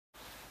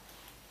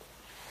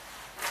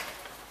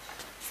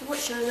So what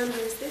show number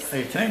is this?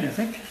 18, I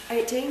think.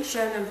 18,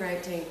 show number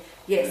 18.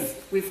 Yes,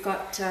 we've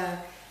got to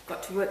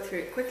work through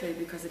it quickly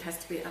because it has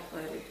to be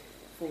uploaded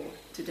for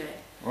today.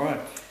 All right.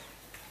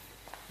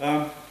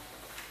 I'm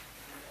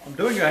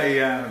doing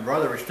a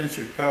rather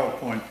extensive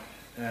PowerPoint,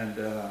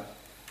 and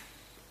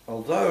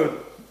although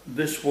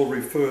this will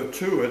refer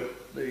to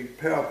it, the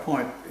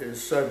PowerPoint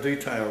is so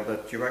detailed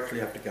that you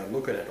actually have to go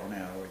look at it on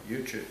our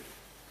YouTube.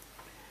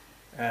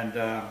 And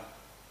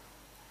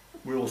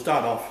we will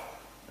start off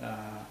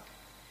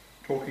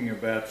talking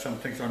about some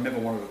things I never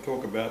wanted to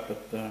talk about,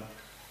 but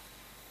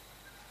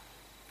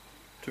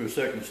to a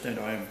certain extent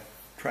I am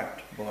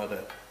trapped by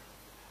that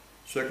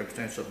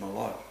circumstance of my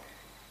life.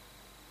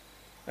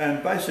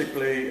 And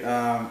basically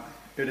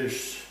it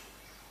is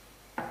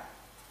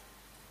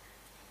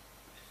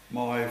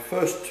my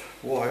first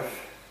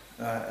wife,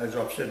 as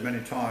I've said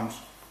many times,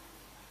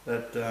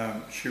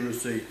 that she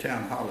was the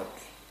town harlot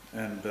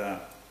and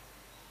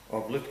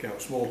of Lithgow, a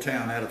small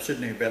town out of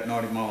Sydney, about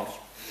 90 miles.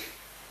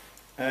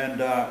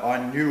 And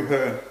I knew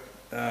her,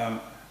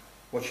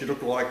 what she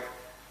looked like,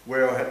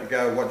 where I had to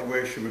go,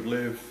 where she would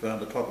live,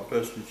 the type of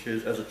person she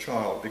is as a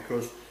child,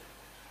 because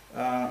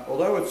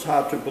although it's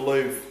hard to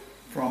believe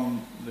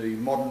from the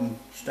modern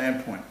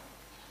standpoint,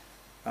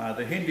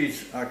 the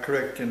Hindus are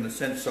correct in the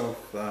sense of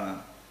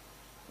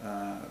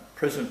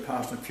present,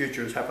 past and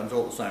future happens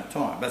all at the same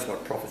time. That's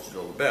what prophecy is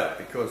all about,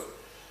 because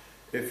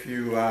if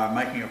you are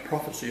making a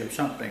prophecy of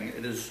something,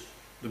 it is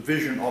the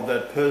vision of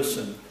that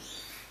person.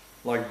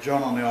 Like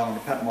John on the island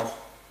of Patmos,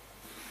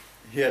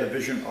 he had a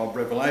vision of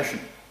revelation,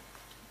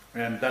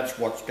 and that's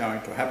what's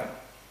going to happen.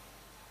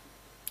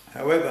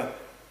 However,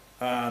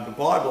 the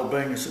Bible,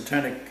 being a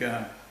satanic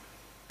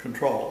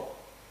control,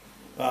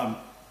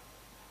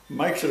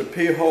 makes it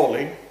appear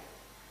holy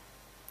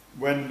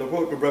when the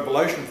book of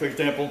Revelation, for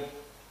example,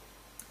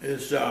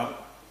 is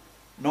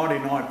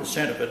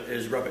 99% of it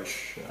is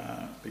rubbish,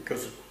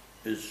 because it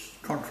is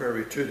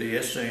contrary to the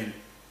Essene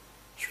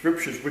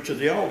scriptures, which are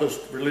the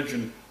oldest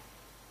religion.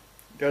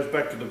 It goes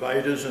back to the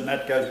Vedas, and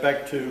that goes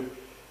back to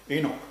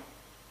Enoch.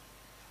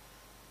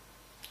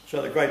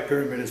 So the Great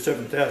Pyramid is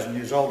 7,000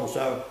 years old or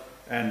so,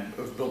 and it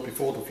was built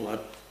before the flood.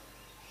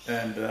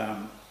 And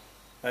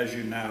as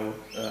you know,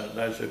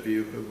 those of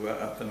you who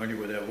are familiar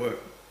with our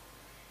work,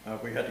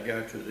 we had to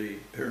go to the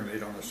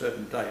pyramid on a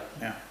certain date.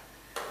 Now,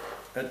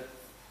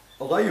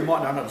 although you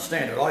might not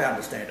understand it, I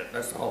understand it.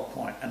 That's the whole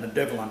point, and the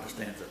devil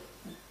understands it.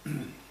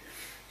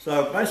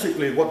 So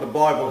basically what the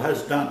Bible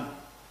has done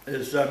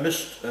is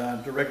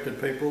misdirected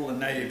people, and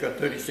now you've got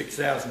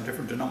 36,000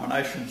 different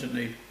denominations in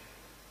the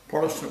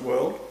Protestant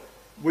world,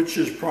 which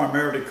is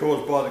primarily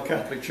caused by the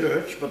Catholic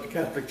Church, but the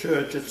Catholic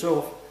Church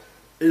itself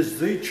is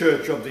the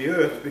church of the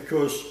earth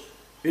because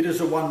it is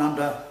the one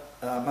under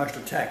most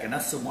attack, and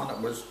that's the one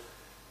that was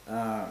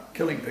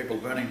killing people,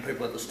 burning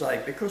people at the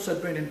stake, because they've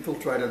been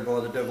infiltrated by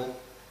the devil,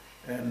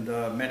 and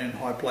men in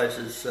high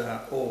places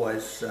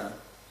always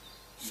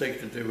seek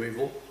to do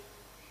evil.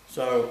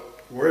 So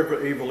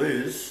wherever evil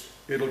is,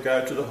 it'll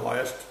go to the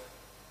highest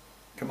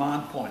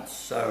command points.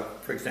 So,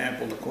 for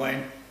example, the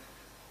Queen,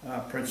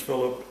 Prince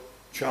Philip,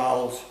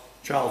 Charles.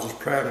 Charles is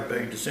proud of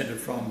being descended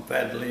from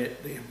Vlad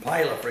the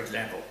Impaler, for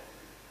example.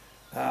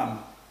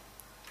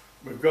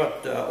 We've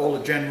got all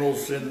the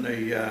generals in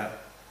the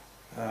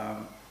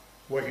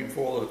working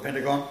for the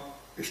Pentagon,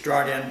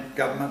 Australian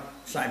government,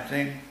 same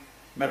thing.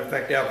 Matter of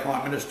fact, our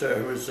Prime Minister,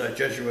 who is a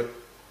Jesuit,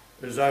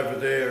 is over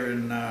there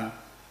in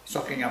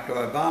sucking up to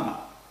Obama.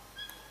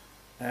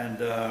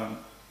 And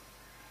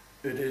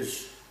it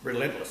is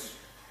relentless.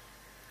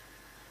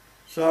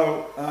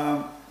 So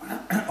I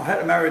had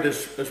to marry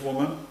this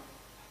woman.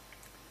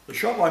 The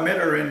shop I met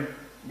her in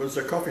was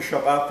a coffee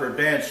shop after a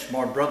dance.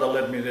 My brother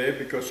led me there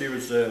because he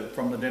was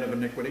from the Den of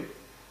Iniquity.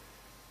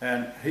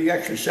 And he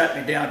actually sat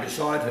me down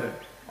beside her.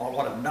 I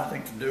wanted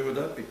nothing to do with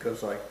her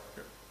because it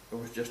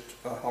was just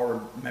a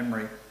horrid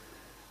memory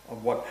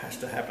of what has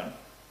to happen.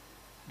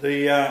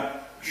 The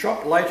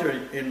shop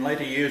in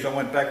later years, I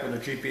went back with a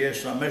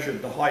GPS and I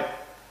measured the height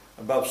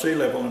above sea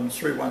level, and it's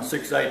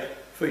 3168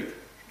 feet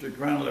to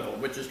ground level,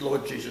 which is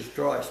Lord Jesus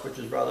Christ, which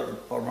is rather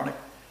ironic.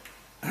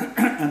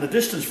 And the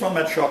distance from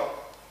that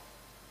shop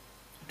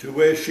to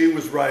where she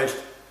was raised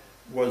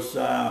was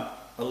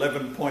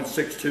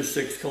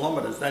 11.626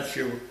 kilometres. That's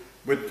your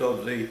width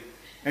of the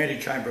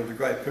antechamber of the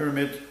Great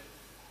Pyramid.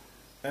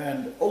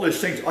 And all these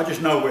things, I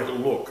just know where to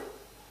look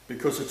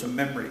because it's a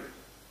memory.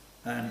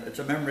 And it's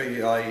a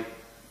memory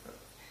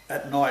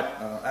at night,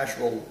 Ash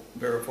will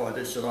verify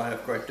this, that I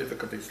have great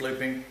difficulty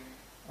sleeping.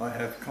 I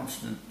have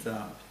constant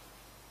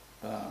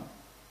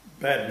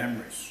bad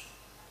memories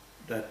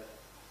that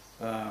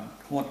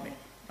haunt me.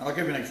 And I'll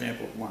give you an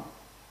example of one.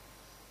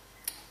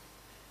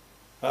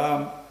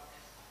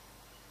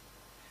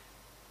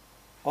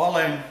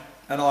 Eileen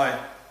and I,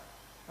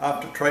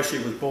 after Tracy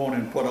was born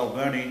in Port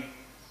Alberni,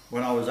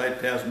 when I was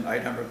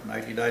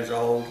 8,880 days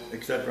old,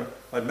 etc.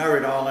 I'd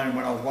married Eileen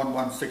when I was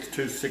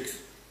 11626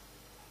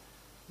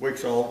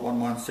 weeks old,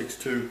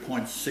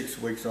 1162.6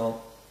 weeks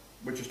old,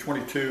 which is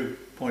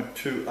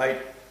 22.28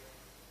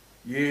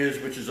 years,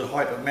 which is the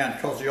height of Mount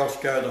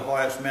Kosciuszko, the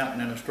highest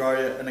mountain in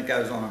Australia, and it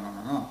goes on and on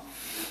and on.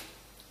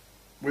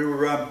 We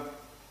were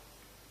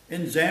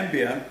in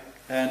Zambia,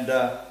 and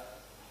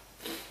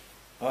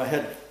I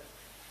had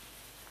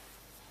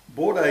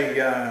bought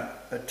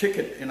a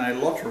ticket in a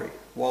lottery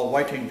while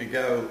waiting to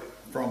go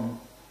from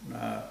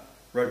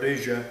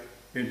Rhodesia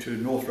into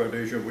North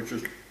Rhodesia, which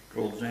is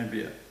called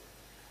Zambia,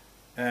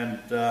 and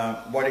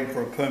waiting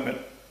for a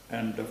permit,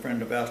 and a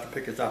friend of ours to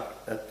pick us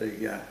up at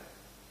the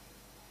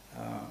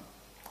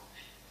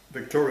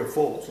Victoria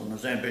Falls on the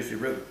Zambezi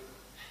River.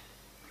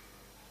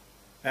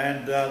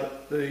 And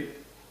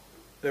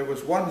there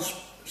was one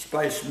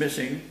space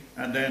missing,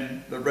 and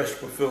then the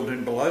rest were filled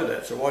in below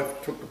that. So I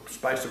took the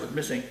space that was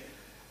missing,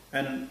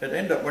 and it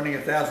ended up winning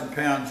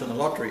 £1,000 in the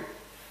lottery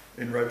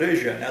in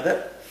Rhodesia. Now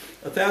that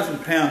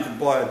 £1,000 would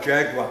buy a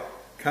Jaguar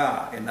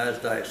car in those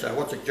days. So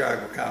what's a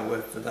Jaguar car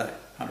worth today?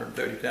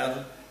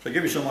 130,000. So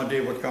give you some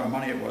idea what kind of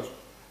money it was.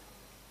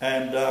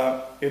 And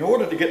in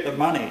order to get the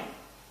money,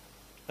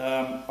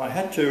 I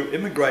had to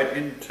immigrate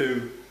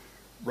into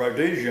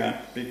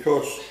Rhodesia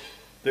because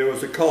there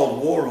was a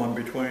Cold War on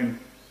between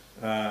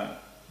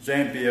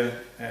Zambia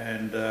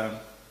and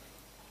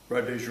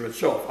Rhodesia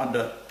itself.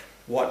 Under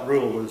white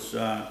rule was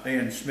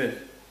Ian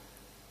Smith,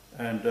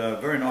 and a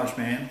very nice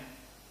man.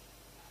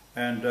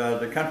 And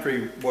the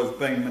country was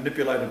being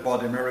manipulated by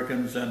the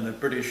Americans and the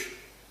British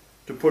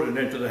to put it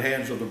into the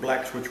hands of the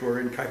blacks, which were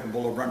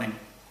incapable of running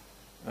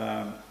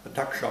a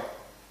tuck shop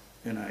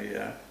in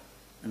a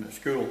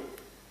school,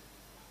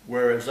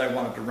 whereas they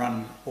wanted to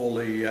run all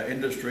the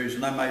industries,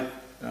 and they made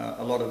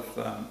a lot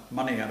of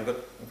money out of it,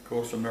 of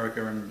course,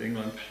 America and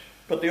England.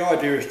 But the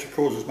idea is to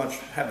cause as much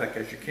havoc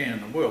as you can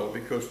in the world,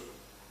 because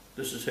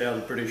this is how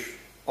the British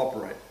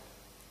operate,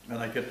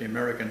 and they get the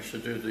Americans to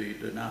do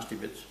the nasty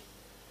bits.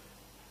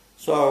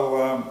 So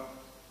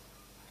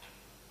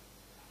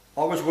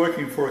I was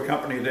working for a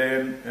company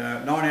there,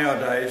 9-hour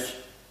days,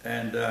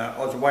 and I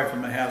was away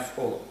from the house.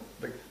 Well,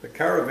 the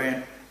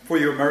caravan, for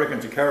you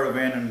Americans, a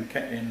caravan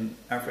in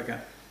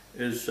Africa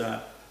is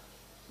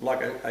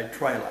like a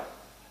trailer.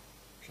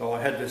 So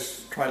I had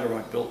this trailer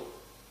I built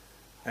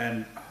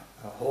and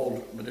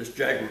hauled with this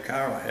Jaguar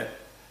car I had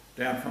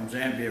down from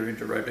Zambia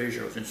into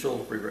Rhodesia. I was in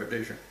Salisbury,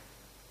 Rhodesia.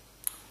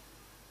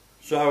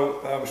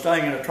 So I was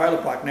staying in a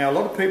trailer park. Now a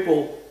lot of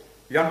people,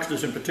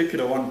 youngsters in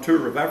particular, on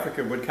tour of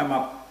Africa would come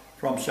up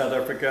from South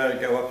Africa,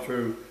 go up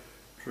through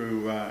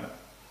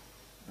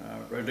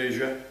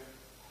Rhodesia,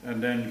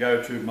 and then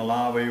go to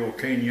Malawi or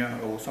Kenya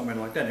or somewhere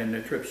like that in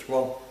their trips.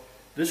 Well,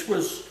 this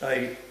was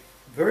a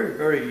very,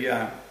 very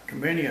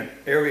convenient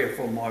area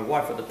for my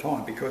wife at the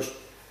time, because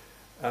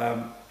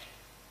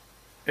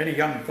any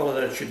young fellow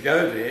that should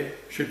go there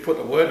should put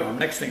the word on.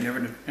 Next thing they're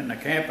in the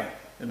camper,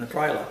 in the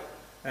trailer,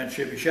 and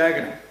she'd be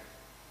shagging them,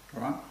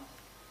 right?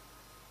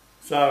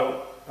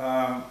 So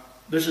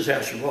this is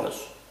how she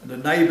was. And the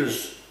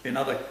neighbours in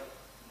other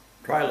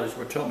trailers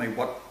would tell me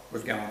what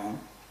was going on.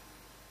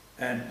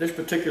 And this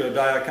particular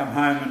day I come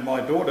home, and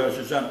my daughter,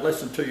 she's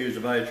less than 2 years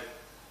of age,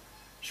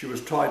 she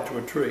was tied to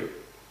a tree.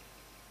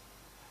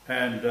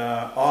 And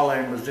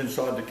Eileen was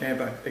inside the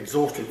camper,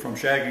 exhausted from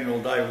shagging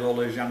all day with all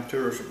these young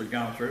tourists that was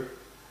going through.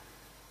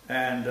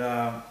 And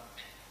I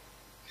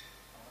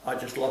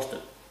just lost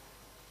it.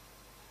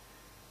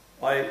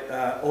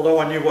 Although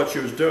I knew what she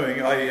was doing,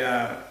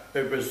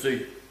 it was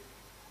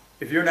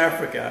if you're in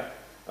Africa,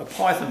 a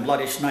python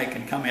bloody snake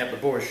can come out the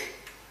bush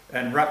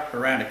and wrap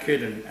around a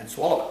kid and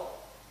swallow it,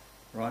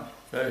 right?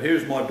 So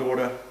here's my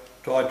daughter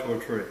tied to a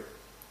tree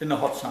in the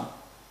hot sun.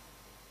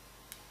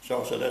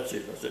 So I said, that's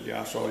it. I said,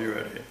 yeah, I saw you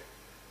out here.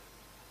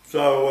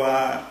 So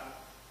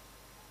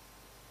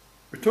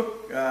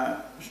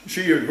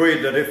she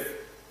agreed that if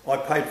I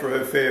paid for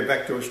her fare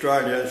back to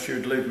Australia, she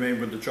would leave me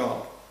with the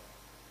child.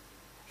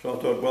 So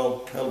I thought,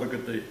 well, hell of a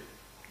good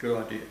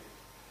idea.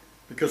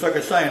 Because I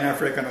could stay in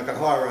Africa and I could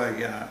hire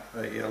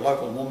a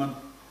local woman,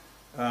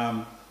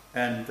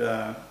 and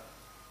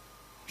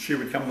she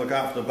would come look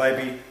after the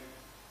baby,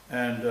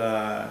 and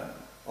I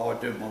would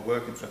do my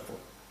work and so forth.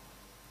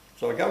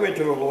 So I go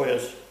into a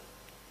lawyer's,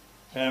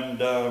 and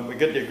we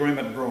get the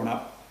agreement drawn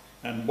up.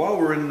 And while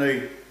we're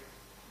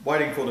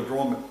waiting for the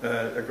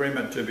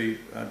agreement to be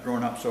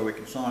drawn up so we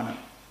can sign it,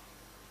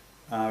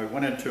 we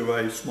went into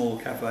a small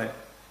cafe,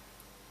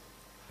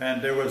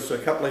 and there was a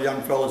couple of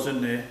young fellas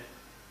in there,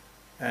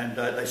 and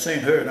they seen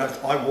her, and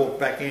I walked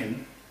back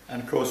in,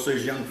 and of course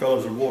these young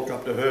fellas had walked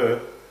up to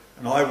her,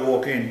 and I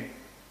walk in,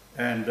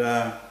 and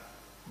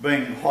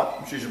being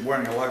hot, she's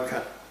wearing a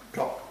low-cut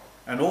top,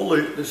 and all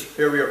this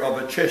area of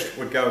her chest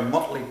would go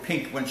motley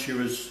pink when she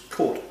was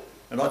caught,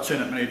 and I'd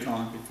seen it many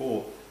times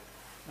before.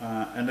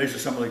 And these are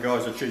some of the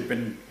guys that she'd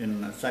been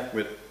in a sack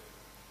with.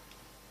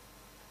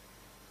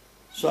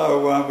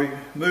 So we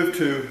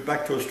moved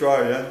back to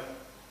Australia,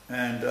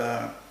 and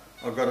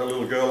I've got a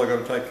little girl I've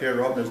got to take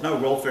care of. There's no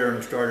welfare in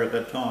Australia at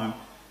that time.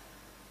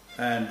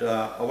 And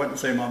I went and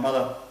see my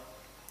mother,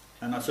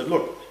 and I said,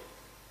 look,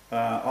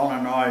 Anna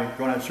and I have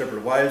gone our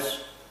separate ways,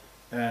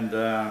 and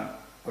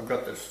I've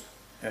got this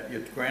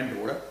your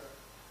granddaughter.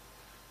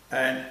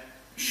 And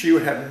she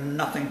would have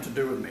nothing to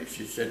do with me.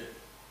 She said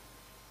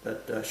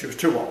that she was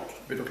too old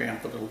to be looking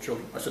after little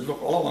children. I said,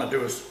 look, all I want to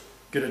do is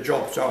get a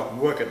job so I can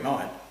work at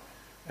night,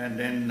 and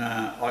then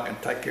I can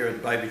take care of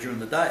the baby during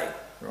the day,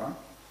 right?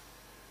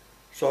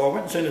 So I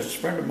went and seen this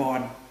friend of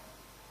mine,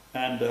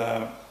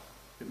 and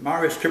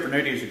Marius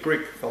Kiproniti is a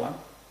Greek fellow,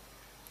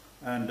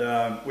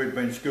 and we'd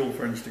been school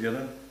friends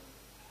together,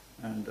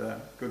 and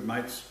good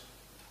mates.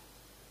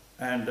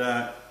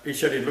 And he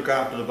said he'd look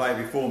after the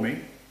baby for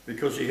me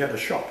because he had a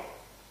shop,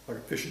 like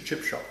a fish and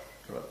chip shop,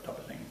 type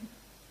of thing.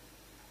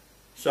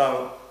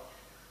 So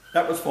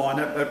that was fine,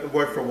 that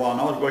worked for a while,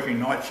 and I was working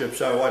night shift,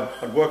 so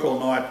I'd work all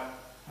night,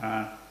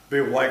 be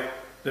awake,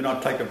 then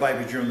I'd take the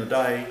baby during the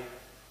day,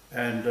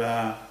 and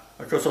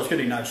of course I was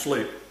getting no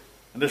sleep,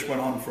 and this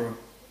went on for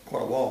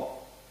quite a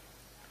while.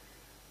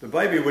 The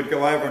baby would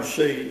go over and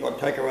see, I'd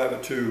take her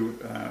over to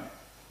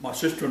my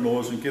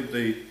sister-in-law's and give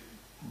the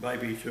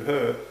baby to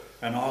her,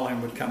 and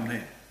Eileen would come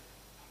there.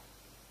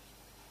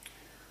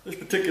 This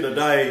particular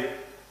day,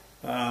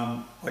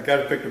 I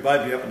go to pick the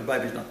baby up and the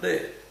baby's not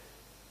there.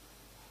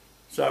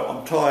 So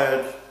I'm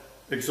tired,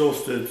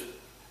 exhausted,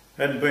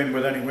 hadn't been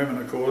with any women,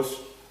 of course.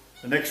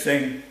 The next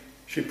thing,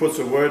 she puts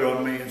a word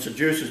on me and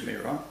seduces me,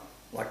 right?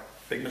 Like,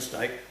 big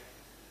mistake.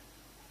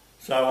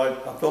 So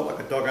I felt like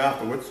a dog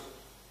afterwards.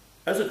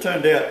 As it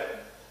turned out,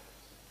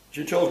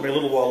 she tells me a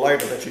little while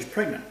later that she's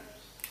pregnant.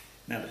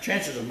 Now, the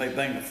chances of me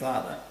being the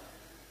father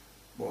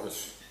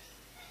was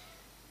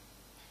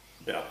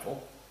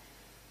doubtful.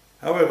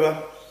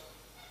 However,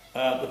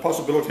 the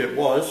possibility it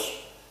was,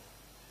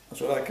 I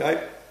said,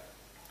 okay,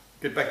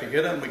 get back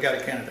together and we go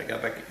to Canada, go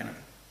back to Canada.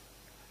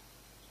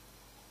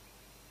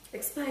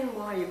 Explain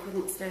why you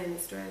couldn't stay in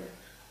Australia.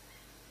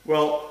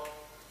 Well,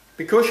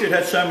 because she'd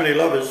had so many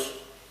lovers,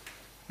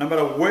 no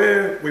matter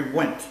where we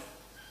went,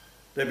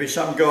 there'd be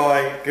some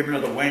guy giving her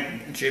the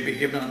wink and she'd be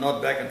giving her a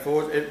nod back and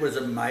forth. It was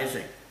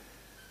amazing.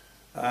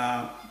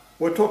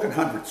 We're talking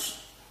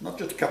hundreds, not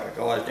just a couple of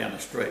guys down the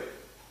street,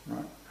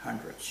 right?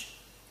 Hundreds.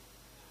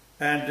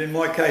 And in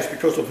my case,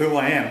 because of who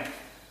I am,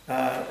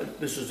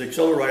 this is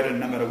accelerated.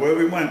 No matter where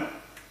we went,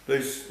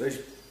 these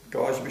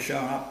guys would be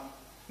showing up.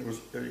 It was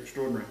very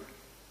extraordinary.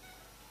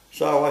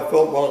 So I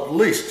thought, well, at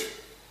least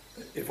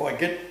if I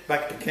get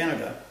back to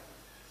Canada,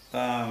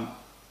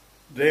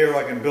 there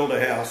I can build a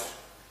house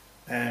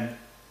and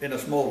in a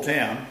small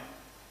town,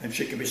 and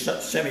she can be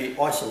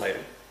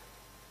semi-isolated.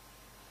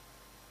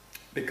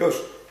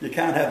 Because you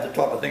can't have the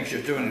type of things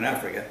she's doing in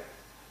Africa.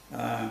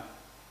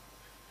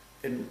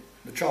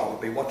 The child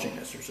will be watching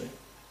this, you see.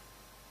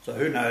 So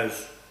who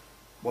knows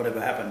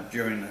whatever happened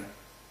during the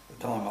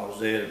time I was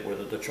there,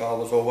 whether the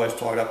child was always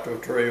tied up to a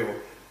tree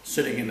or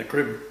sitting in the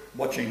crib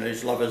watching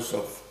these lovers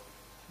of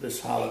this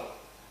harlot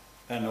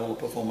and all the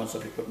performance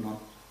that he's putting on.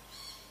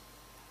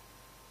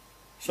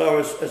 So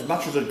as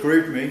much as it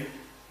grieved me,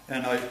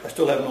 and I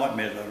still have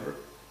nightmares over it,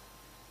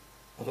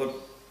 I thought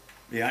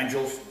the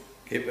angels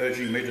kept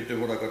urging me to do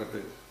what I got to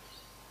do.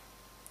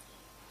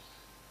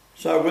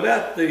 So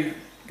without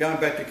going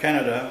back to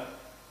Canada,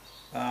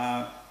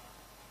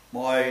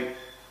 my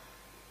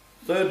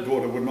third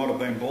daughter would not have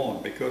been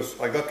born, because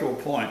I got to a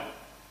point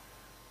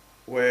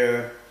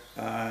where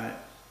I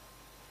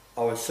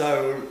was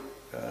so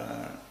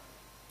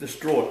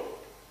distraught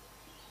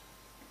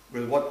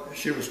with what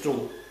she was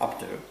still up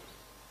to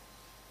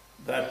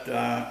that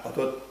I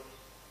thought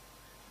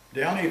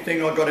the only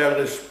thing I got out of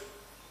this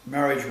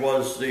marriage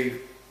was the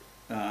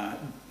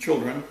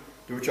children,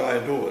 which I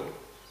adored.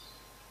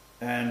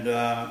 And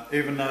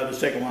even though the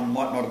second one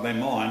might not have been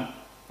mine,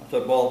 I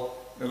thought, well,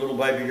 a little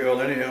baby girl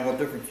anyhow, what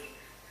difference,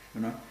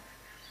 you know?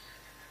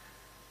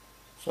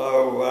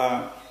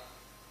 So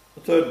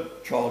the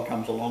third child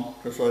comes along,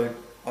 because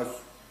I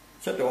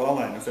said to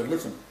Eileen, I said,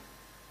 listen,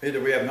 either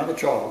we have another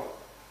child,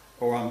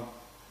 or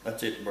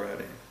that's it, we're out of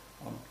here.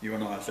 You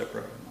and I are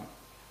separated. Right?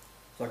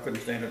 So I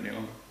couldn't stand it any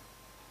longer.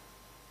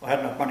 I had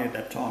enough money at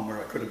that time where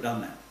I could have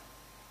done that.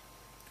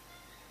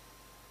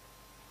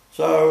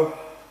 So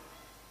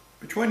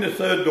between the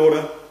third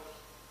daughter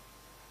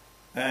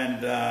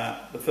and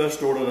the first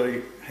daughter,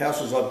 the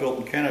houses I built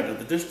in Canada,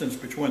 the distance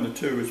between the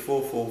two is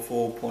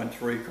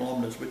 444.3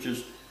 kilometres, which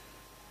is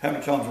how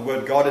many times the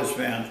word God is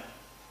found.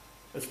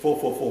 It's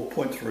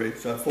 444.3,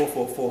 so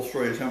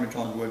 4443 is how many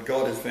times the word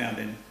God is found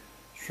in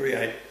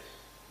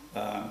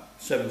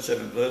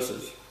 3877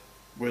 verses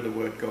where the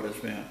word God is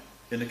found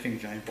in the King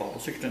James Bible,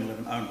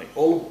 1611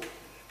 only.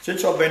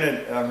 Since I've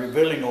been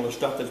revealing all this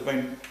stuff, there's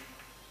been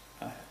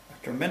a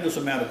tremendous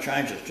amount of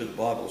changes to the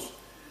Bibles.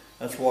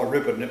 That's why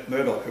Rupert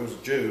Murdoch, who was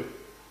a Jew,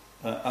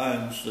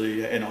 owns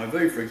the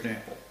NIV, for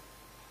example.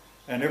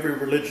 And every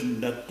religion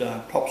that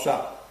pops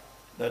up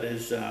that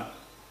is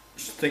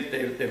think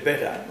they're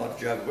better, like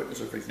the Jehovah's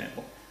Witnesses, for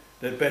example,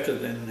 they're better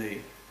than the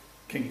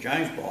King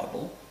James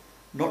Bible,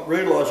 not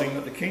realising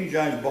that the King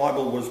James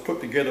Bible was put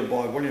together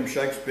by William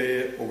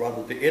Shakespeare, or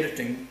rather the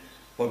editing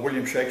by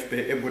William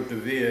Shakespeare, Edward de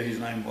Vere, his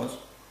name was,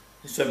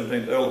 the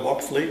 17th Earl of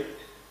Oxley,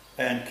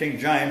 and King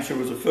James, who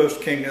was the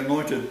first king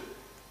anointed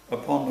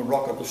upon the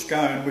rock of the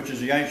scone, which is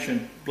the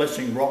ancient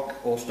blessing rock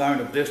or stone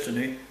of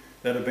destiny,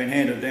 that have been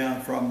handed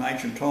down from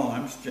ancient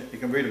times. You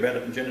can read about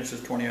it in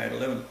Genesis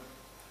 28:11.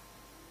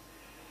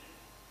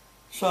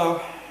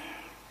 So,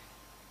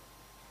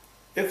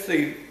 if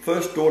the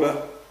first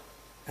daughter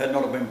had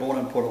not have been born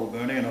in Port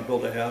Alberni and I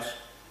built a house,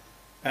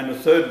 and the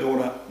third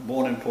daughter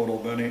born in Port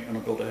Alberni and I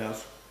built a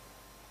house,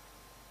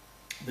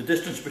 the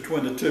distance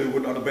between the two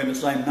would not have been the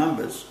same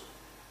numbers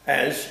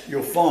as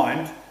you'll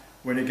find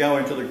when you go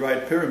into the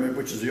Great Pyramid,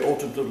 which is the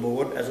altar to the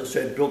Lord, as I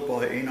said, built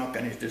by Enoch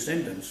and his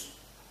descendants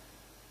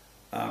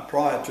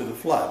prior to the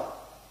flood.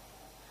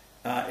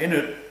 In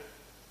it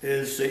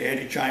is the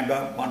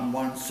antechamber,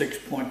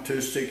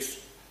 116.26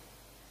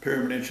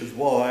 pyramid inches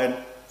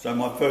wide. So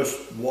my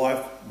first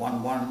wife,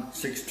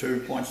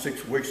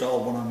 1162.6 weeks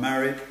old when I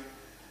married.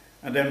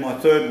 And then my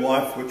third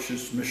wife, which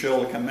is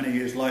Michelle, came many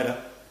years later,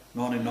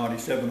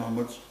 1997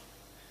 onwards.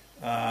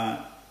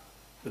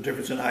 The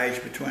difference in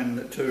age between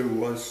the two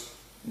was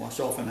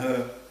myself and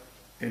her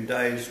in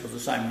days was the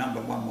same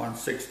number,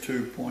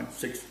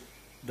 1162.6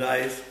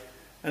 days.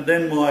 And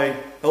then my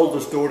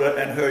eldest daughter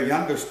and her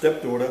youngest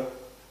stepdaughter,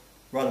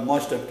 rather my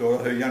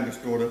stepdaughter, her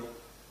youngest daughter,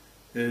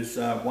 is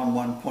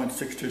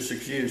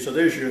 11.626 years. So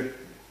there's your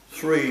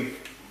three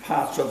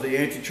parts of the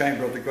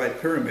antechamber of the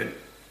Great Pyramid.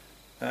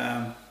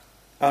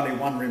 Only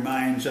one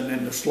remains, and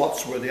then the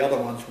slots where the other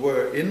ones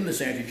were in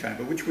this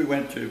antechamber, which we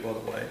went to, by the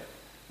way,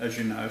 as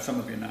you know, some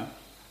of you know.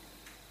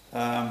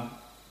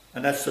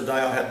 And that's the day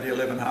I had the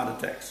 11 heart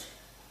attacks,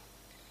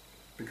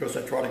 because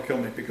they tried to kill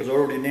me, because I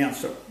already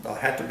announced that I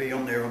had to be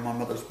on there on my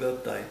mother's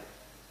birthday,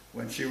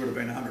 when she would have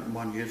been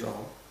 101 years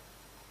old,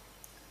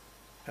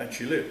 had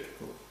she lived, of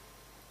course.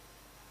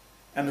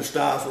 And the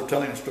stars were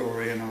telling a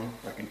story, and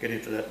I can get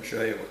into that and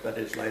show you what that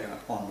is later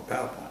on the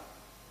PowerPoint.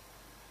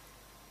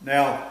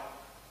 Now,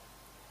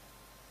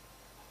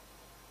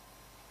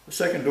 the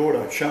second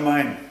daughter,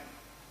 Charmaine,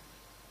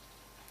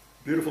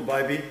 beautiful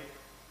baby.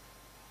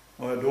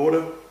 I adored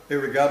her,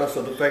 irregardless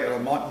of the fact that I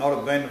might not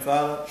have been the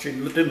father. She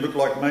didn't look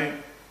like me.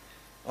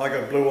 I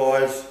got blue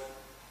eyes,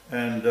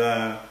 and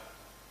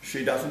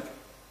she doesn't.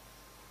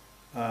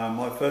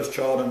 My first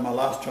child and my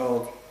last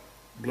child,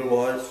 blue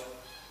eyes.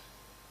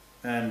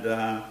 And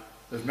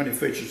there's many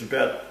features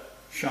about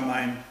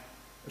Charmaine,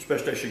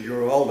 especially as she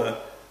grew older,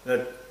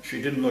 that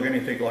she didn't look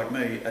anything like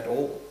me at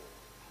all.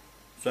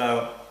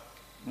 So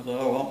I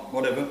thought, oh well,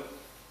 whatever.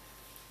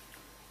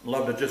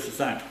 Loved her just the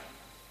same.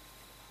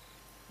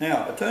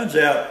 Now, it turns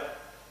out,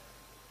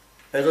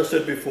 as I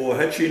said before,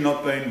 had she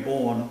not been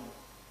born,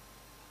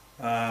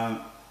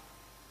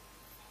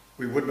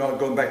 we would not have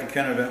gone back to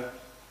Canada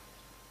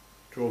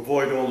to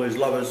avoid all these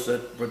lovers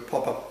that would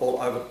pop up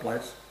all over the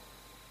place.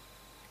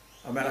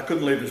 I mean, I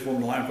couldn't leave this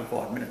woman alone for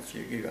 5 minutes.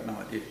 You got no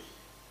idea.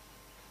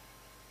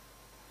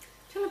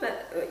 Tell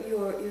about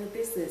your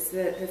business,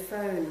 the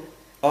phone.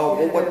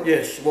 Oh, well,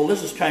 yes. Well,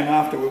 this came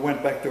after we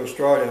went back to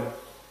Australia.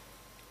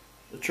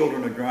 The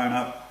children had grown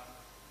up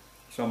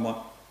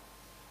somewhat.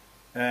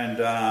 And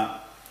I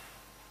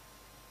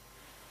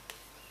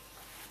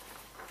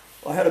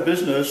had a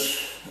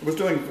business. It was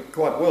doing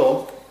quite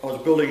well. I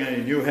was building a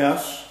new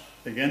house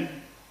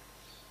again.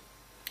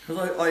 Because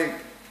I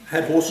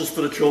had horses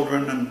for the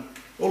children and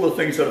all the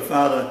things that a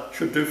father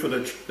should do for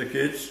the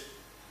kids.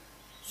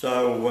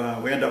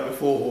 So we end up with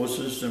 4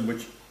 horses, and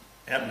which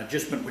out an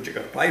adjustment which you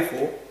got to pay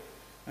for,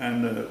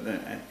 and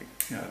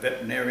you know,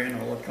 veterinarian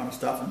and all that kind of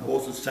stuff, and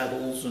horses,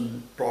 saddles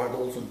and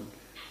bridles, and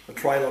a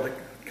trailer to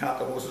cart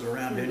the horses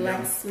around in.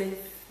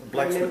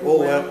 Blacksmith, all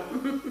that,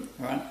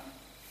 right?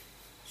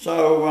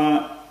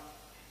 So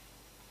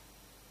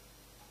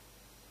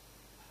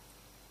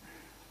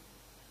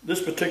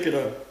this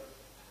particular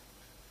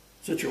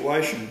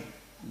situation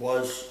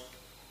was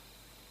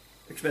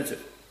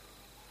expensive.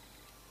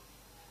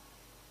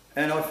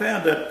 And I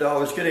found that I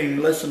was getting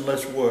less and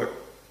less work.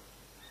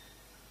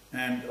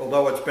 And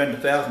although I'd spend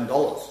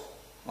 $1,000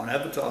 on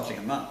advertising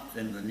a month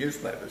in the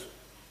newspapers,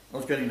 I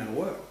was getting no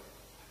work.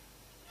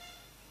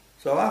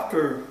 So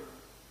after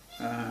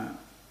a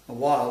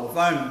while, the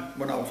phone,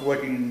 when I was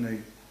working in the,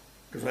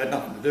 because I had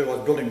nothing to do, I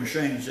was building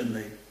machines in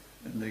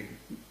the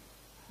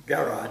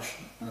garage,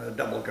 a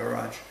double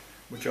garage,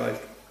 which I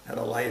had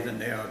a lathe in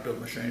there. I built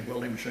machines,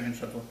 welding machines,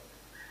 so forth.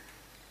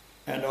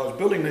 And I was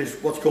building these,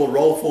 what's called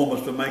roll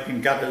formers, for making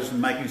gutters and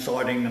making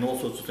siding and all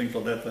sorts of things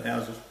like that for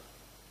houses.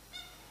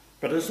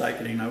 But as I say,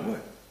 getting no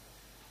work.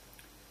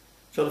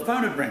 So the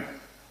phone would ring.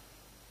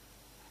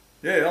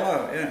 Yeah,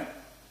 hello, yeah.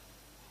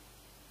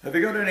 Have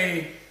you got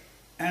any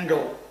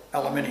angle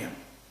aluminium?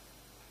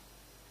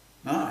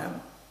 No, I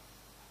haven't.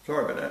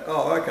 Sorry about that.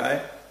 Oh,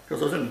 okay.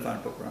 Because I was in the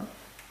phone book, right?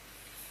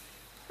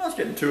 I was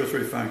getting 2 or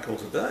 3 phone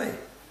calls a day.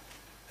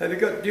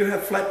 Do you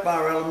have flat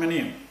bar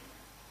aluminium?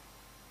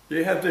 Do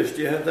you have this?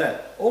 Do you have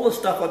that? All the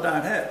stuff I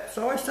don't have.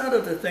 So I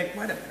started to think,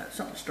 wait a minute,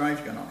 something strange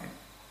going on here.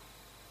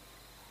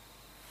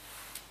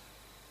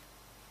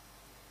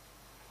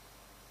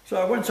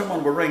 So when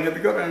someone would ring, have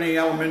you got any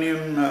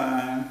aluminium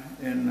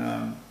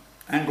in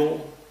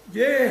angle?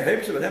 Yeah,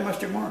 heaps of it. How much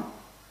do you want?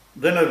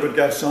 Then it would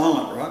go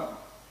silent, right?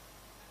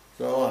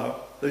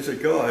 So these are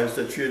guys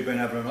that she had been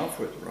having an off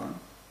with, right?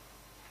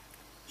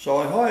 So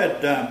I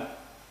hired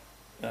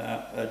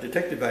a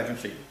detective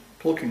agency,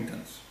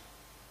 Pilkington's.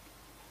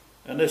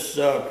 And this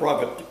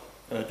private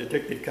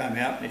detective came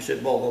out and he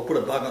said, well, we'll put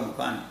a bug on the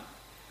phone.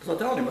 Because I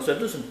told him, I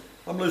said, listen,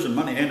 I'm losing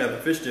money hand over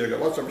fist here. I've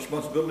got lots of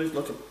responsibilities,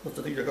 lots of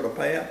things I've got to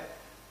pay out,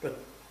 but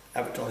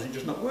advertising's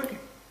just not working.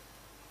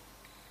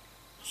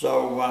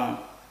 So,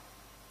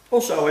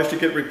 also I used to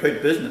get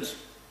repeat business.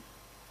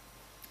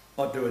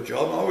 I'd do a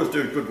job, I always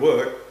do good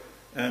work,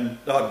 and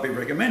I'd be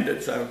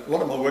recommended, so a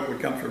lot of my work would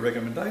come through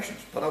recommendations,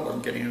 but I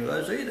wasn't getting into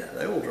those either.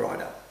 They all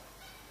dried up.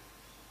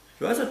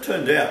 So as it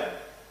turned out,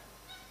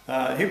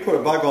 he put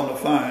a bug on the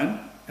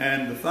phone,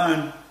 and the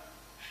phone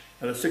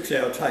had a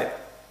 6-hour tape.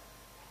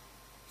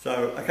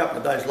 So a couple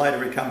of days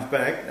later he comes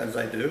back, as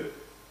they do,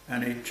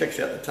 and he checks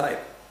out the tape.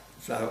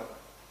 So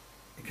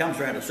he comes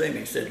around to see me.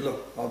 He said,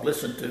 look, I've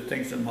listened to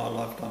things in my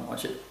lifetime.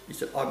 He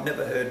said, I've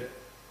never heard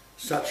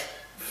such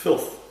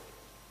filth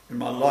in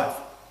my life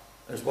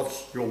as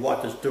what your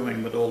wife is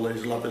doing with all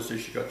these lovers who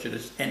she got. She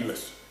is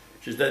endless.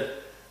 She said,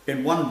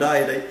 in one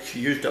day she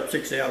used up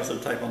 6 hours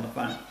of tape on the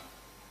phone.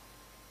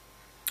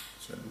 I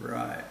said,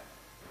 right,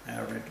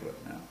 now we're into it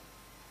now.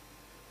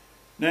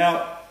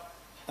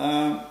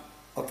 Now,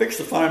 I fixed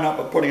the phone up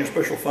by putting a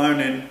special phone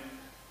in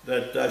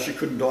that she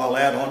couldn't dial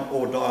out on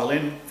or dial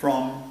in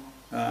from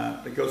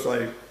because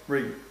I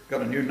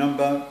got a new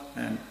number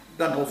and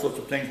done all sorts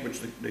of things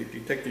which the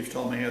detectives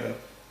told me how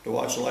to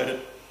isolate it.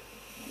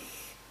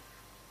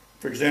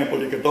 For example,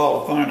 you could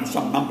dial a phone and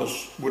some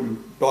numbers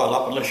wouldn't dial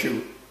up unless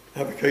you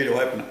have a key to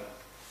open it.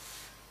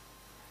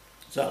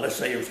 So let's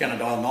say you was going to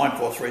dial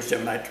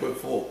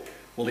 9437824.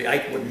 Well, the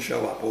 8 wouldn't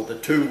show up or the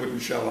 2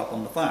 wouldn't show up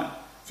on the phone.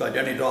 So you'd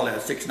only dial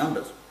out 6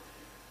 numbers.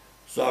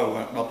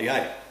 So, not the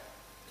 8.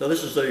 So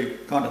this is the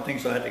kind of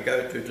things I had to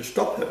go to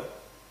stop her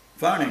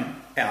phoning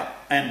out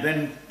and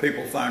then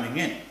people phoning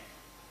in.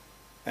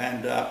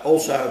 And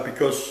also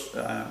because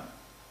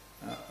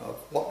of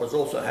what was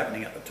also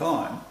happening at the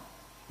time,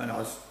 when I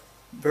was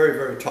very,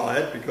 very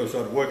tired because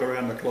I'd work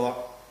around the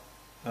clock.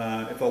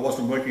 If I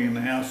wasn't working in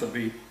the house, I'd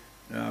be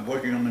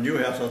working on the new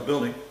house I was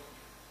building.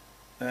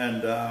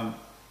 And I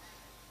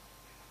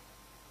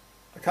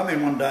come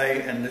in one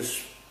day and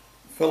this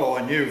fellow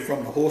I knew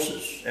from the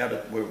horses out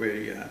at where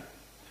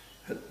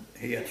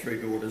he had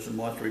 3 daughters and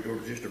my 3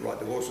 daughters used to ride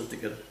the horses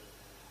together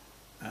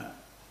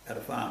at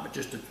a farm, a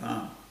distant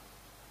farm.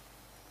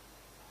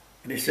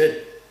 And he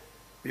said,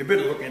 you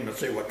better look in to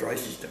see what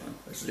Tracy's doing.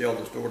 This is the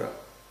oldest daughter.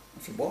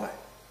 I said, why?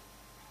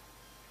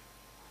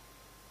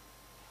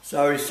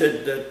 So he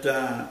said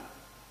that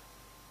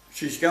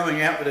she's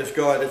going out with this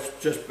guy that's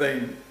just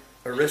been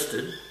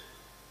arrested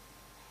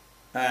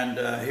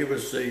and he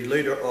was the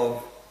leader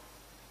of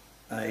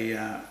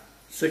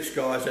 6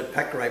 guys that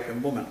pack raped a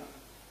woman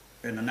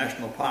in a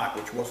national park,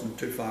 which wasn't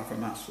too far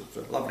from us. It's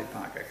a lovely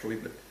park actually,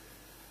 but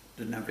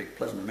didn't have any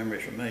pleasant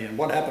memories for me. And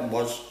what happened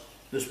was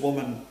this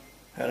woman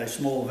had a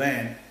small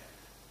van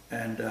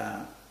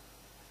and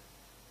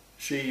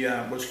she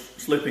was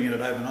sleeping in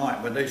it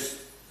overnight when these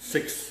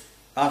 6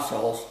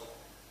 assholes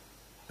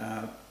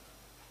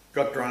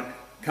got drunk,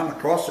 come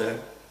across her,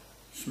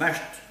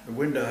 smashed the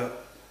window,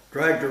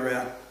 dragged her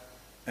out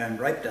and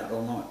raped her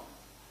all night.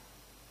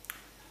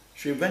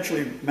 She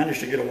eventually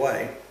managed to get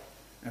away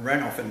and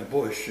ran off in the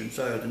bush, and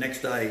so the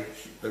next day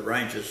the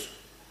rangers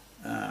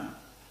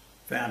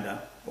found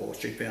her, or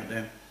she found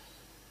them,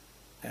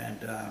 and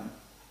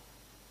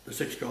the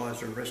 6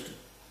 guys are arrested.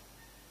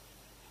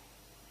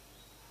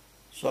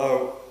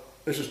 So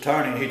this is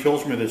Tony, he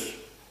tells me this.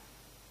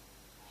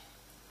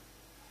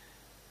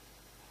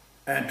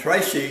 And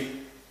Tracy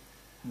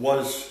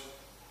was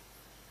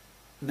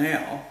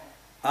now,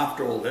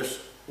 after all this,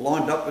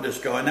 lined up with this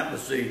guy, and that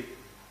was the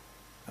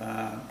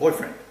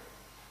boyfriend.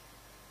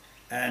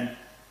 And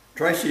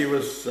Tracy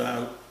was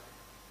the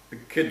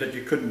kid that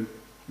you couldn't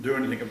do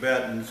anything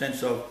about in the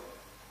sense of,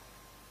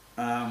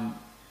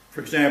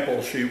 for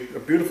example, she, a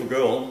beautiful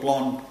girl,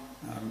 blonde,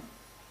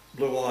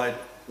 blue-eyed,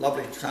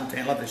 lovely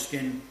suntan, lovely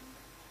skin,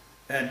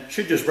 and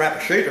she'd just wrap a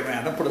sheet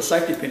around and put a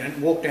safety pin in it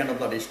and walk down the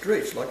bloody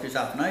streets like she's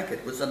half naked.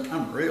 It was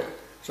unreal.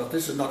 So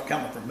this is not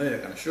coming from me, I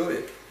can assure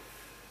you.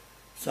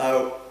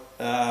 So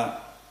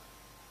I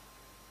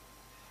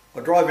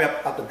drive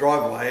up the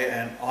driveway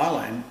and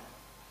Eileen,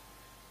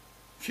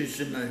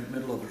 she's in the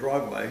middle of the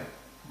driveway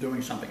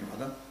doing something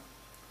or other.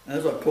 And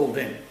as I pulled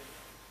in,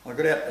 I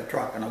got out the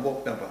truck and I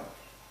walked up her.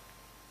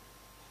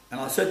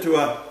 And I said to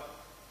her,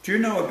 do you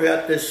know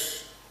about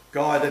this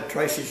guy that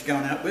Tracy's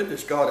going out with?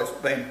 This guy that's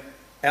been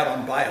out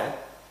on bail,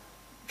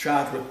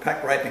 charged with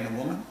pack raping a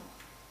woman?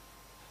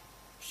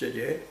 She said,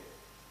 yeah.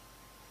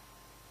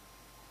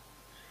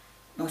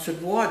 And I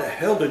said, why the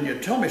hell didn't you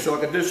tell me so I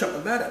could do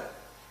something about it?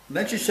 And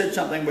then she said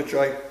something which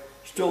I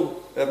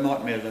still have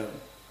nightmares over.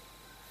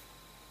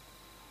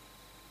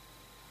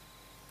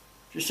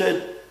 She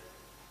said,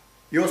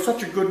 you're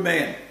such a good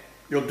man,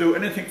 you'll do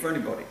anything for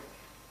anybody.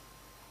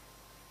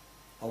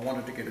 I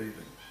wanted to get even.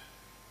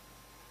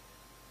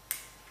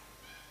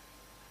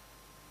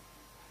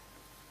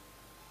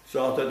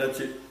 So I thought, that's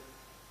it.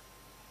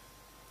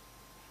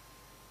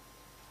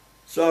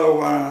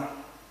 So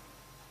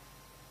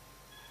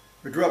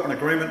We drew up an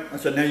agreement. I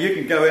said, now you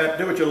can go out,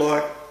 do what you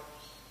like,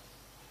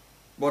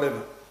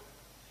 whatever.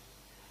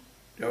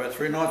 Go out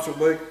 3 nights a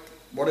week,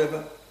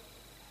 whatever.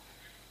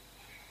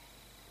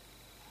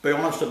 Be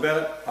honest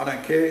about it, I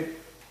don't care,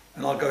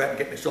 and I'll go out and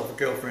get myself a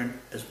girlfriend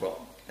as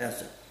well.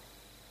 That's it.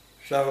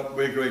 So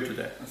we agreed to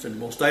that. I said,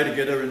 we'll stay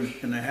together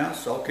in the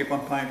house, I'll keep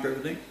on paying for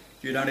everything.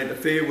 You don't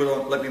interfere with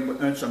it, let me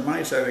earn some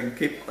money so we can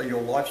keep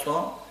your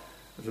lifestyle.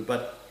 I said,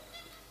 but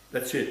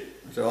that's it.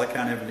 I said, I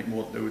can't have anything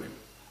more to do with him.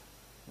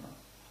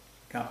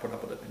 Can't put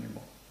up with it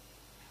anymore.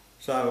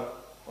 So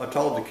I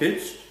told the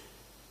kids,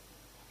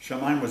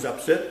 Charmaine was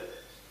upset.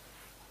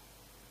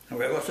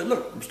 However, I said,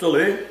 look, I'm still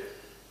here,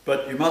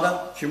 but your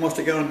mother, she wants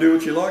to go and do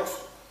what she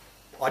likes.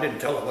 I didn't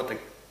tell her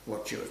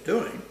what she was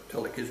doing,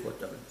 tell the kids what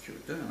she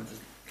was doing. I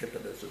just kept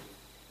it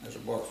as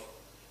it was.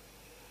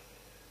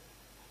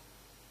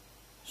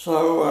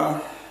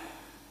 So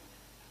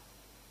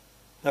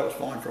that was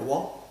fine for a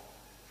while.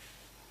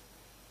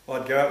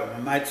 I'd go out with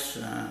my mates,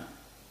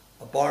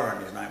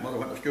 Byron his name was, I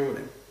went to school with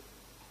him,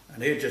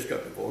 and he had just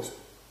got divorced.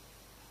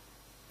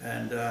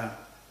 And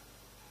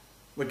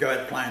we'd go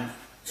out playing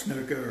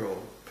snooker or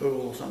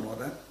pool or something like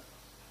that.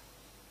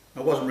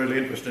 I wasn't really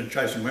interested in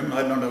chasing women.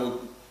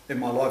 In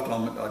my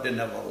lifetime, I didn't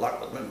have a lot of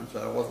luck with women,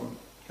 so I wasn't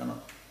going to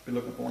be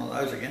looking for one of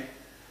those again.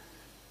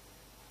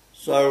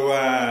 So,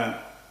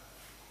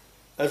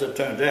 as it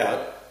turned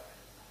out,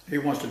 he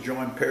wants to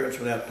join Parents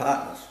Without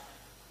Partners,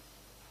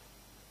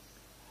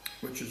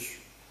 which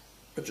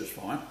is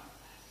fine.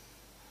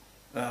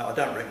 I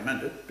don't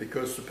recommend it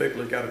because the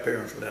people who go to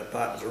Parents Without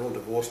Partners are all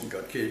divorced and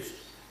got kids.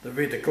 They've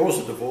either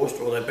caused a divorce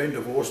or they've been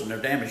divorced and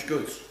they're damaged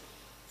goods.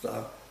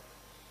 So,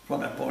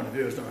 from that point of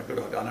view, it's not a good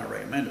idea. I don't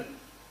recommend it.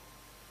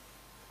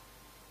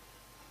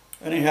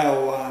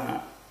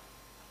 Anyhow,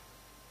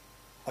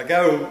 I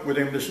go with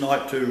him this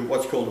night to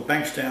what's called the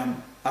Bankstown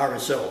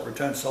RSL,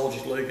 Returned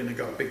Soldiers League, and they've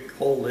got a big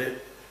hall there.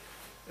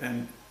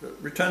 And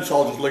Returned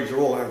Soldiers Leagues are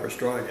all over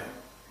Australia.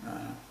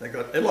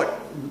 They're like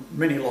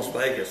mini Las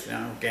Vegas, you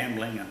know,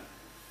 gambling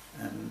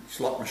and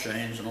slot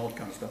machines and all that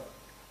kind of stuff.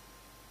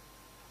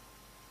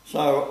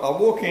 So I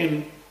walk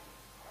in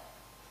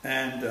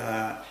and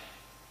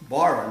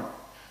Byron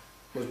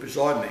was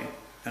beside me,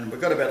 and we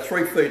got about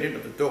 3 feet into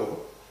the door,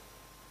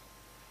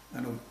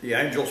 and the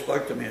angel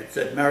spoke to me and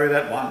said, marry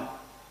that one.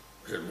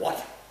 I said,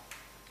 what?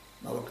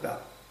 And I looked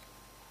up.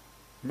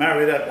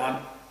 Marry that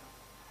one.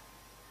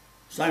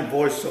 Same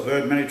voice I've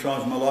heard many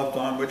times in my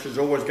lifetime, which has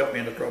always got me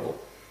into trouble.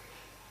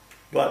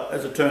 But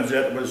as it turns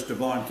out, it was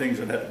divine things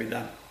that had to be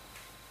done.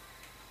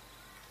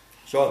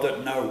 So I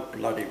thought, no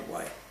bloody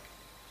way.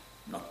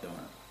 I'm not doing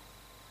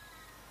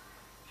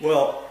it.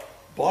 Well,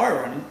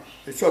 Byron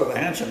is sort of a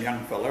handsome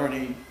young fella,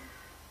 and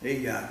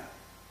he I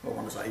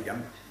want to say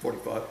young,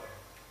 45.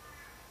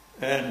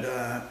 And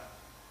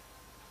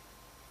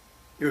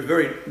he was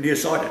very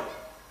nearsighted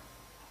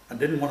and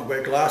didn't want to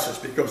wear glasses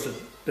because it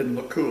didn't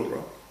look cool,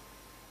 right?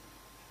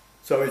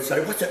 So he'd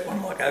say, what's that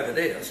one like over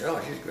there? I said,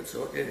 oh, she's a good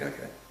sort, yeah,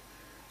 okay.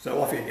 So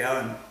off you go,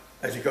 and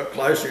as he got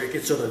closer, he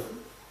could sort of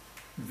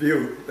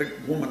view the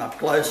woman up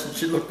close, and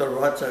she looked all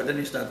right, so then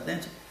he started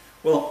dancing.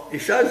 Well, he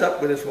shows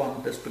up with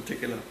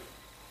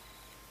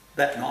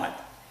that night,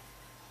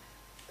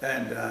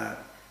 and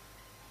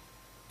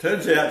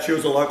turns out she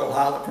was a local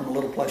harlot from a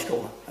little place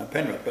called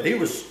Penrith, but he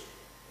was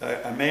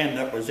a man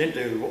that was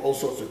into all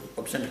sorts of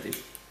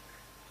obscenities,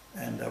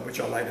 and which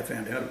I later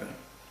found out about.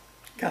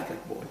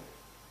 Catholic boy.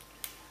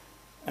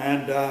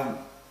 And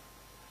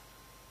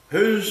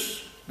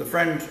who's the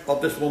friend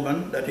of this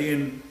woman that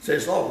he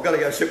says, oh, we've got to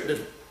go sit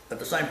at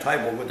the same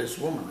table with this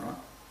woman, right,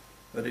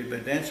 that he'd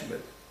been dancing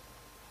with.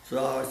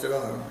 So I said,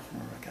 oh,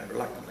 okay,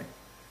 reluctantly.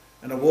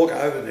 And I walk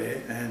over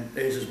there, and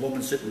there's this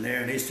woman sitting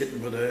there, and he's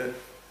sitting with her,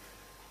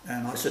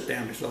 and I sit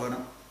down beside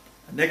him.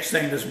 And next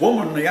thing, this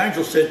woman, the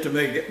angel said to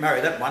me,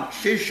 marry that one.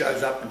 She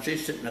shows up, and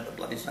she's sitting at the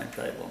bloody same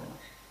table.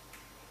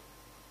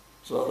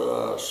 So I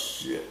thought, oh,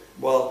 shit.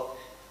 Well,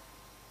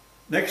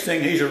 next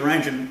thing, he's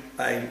arranging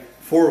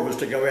 4 of us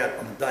to go out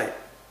on a date,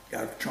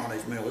 go for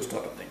Chinese meal, this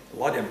type of thing.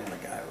 Well, I didn't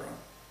want to go, right?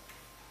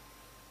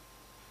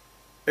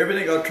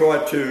 Everything I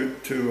tried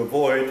to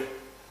avoid,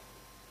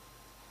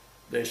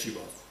 there she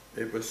was.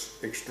 It was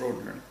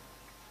extraordinary.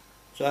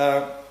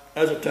 So,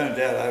 as it turns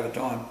out over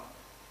time,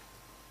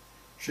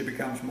 she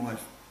becomes my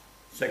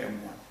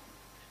second wife.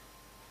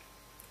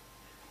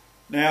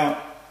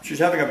 Now, she's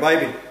having a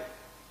baby.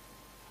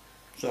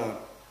 So,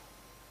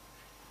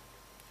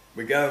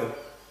 we go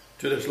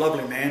to this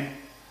lovely man,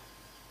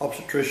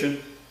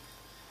 obstetrician,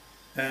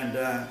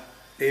 and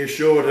he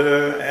assured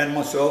her and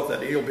myself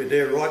that he'll be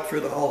there right through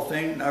the whole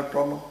thing, no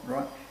problem,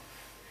 right?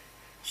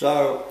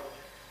 So,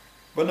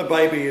 when the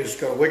baby has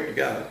got a week to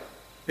go,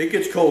 he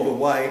gets called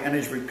away and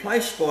is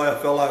replaced by a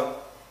fellow,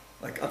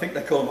 like I think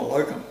they call him a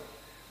locum,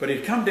 but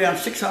he'd come down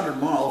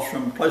 600 miles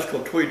from a place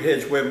called Tweed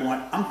Heads, where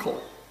my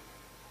uncle,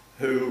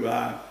 who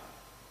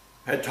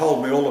had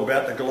told me all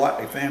about the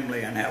Golightly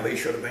family and how he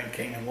should have been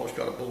king and what's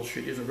got a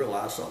bullshit. He's a real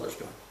arsehole, this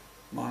guy,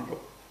 my uncle.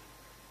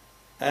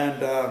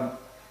 And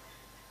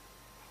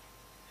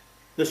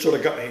this sort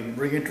of got me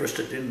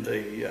reinterested in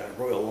the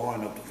royal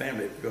line of the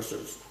family, because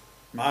the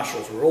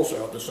Marshalls were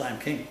also of the same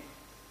king.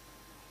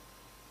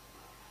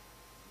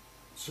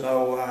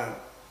 So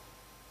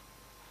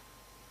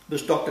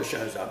this doctor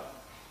shows up.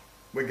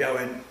 We go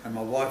in, and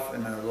my wife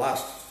in the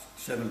last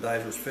 7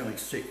 days was feeling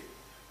sick,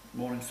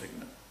 morning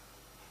sickness.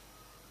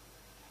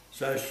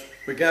 So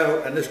we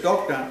go, and this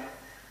doctor,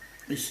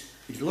 he's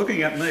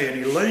looking at me, and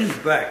he leans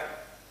back,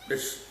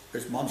 this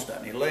monster,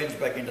 and he leans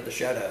back into the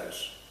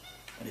shadows,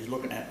 and he's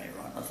looking at me,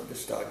 right? I thought,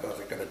 this guy's got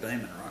a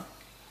demon, right?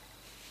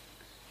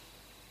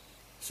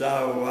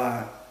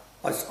 So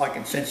I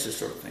can sense this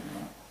sort of thing,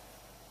 right?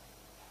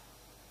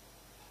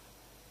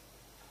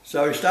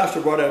 So he starts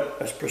to write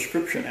a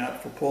prescription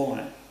out for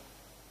Pauline.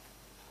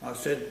 I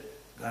said,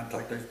 don't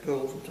take these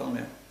pills. I'm telling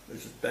you,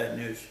 this is bad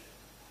news.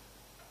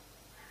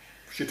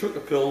 She took the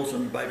pills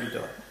and the baby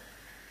died.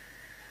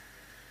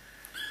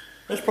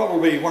 That's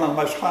probably one of the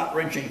most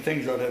heart-wrenching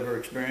things I've ever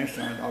experienced.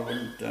 I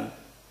wouldn't,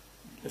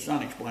 it's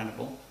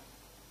unexplainable.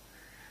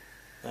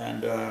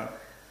 And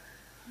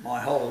my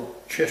whole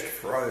chest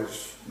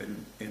froze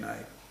in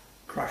a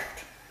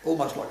crushed,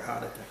 almost like a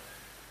heart attack.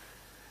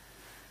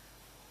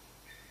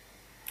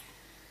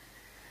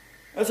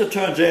 As it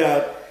turns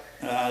out,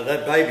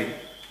 that baby,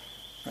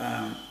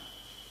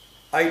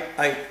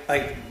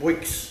 8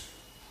 weeks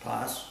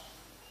pass,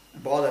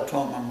 and by that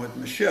time I'm with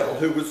Michelle,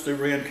 who was the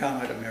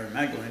reincarnated Mary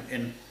Magdalene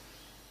in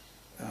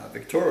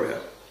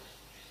Victoria,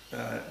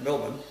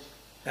 Melbourne,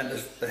 and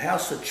the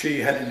house that she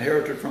had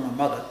inherited from her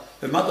mother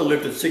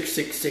lived at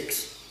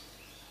 666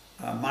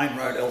 Main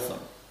Road, Eltham,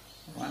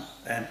 right?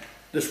 And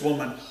this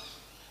woman,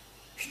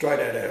 straight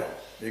out of hell,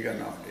 you got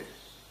no idea.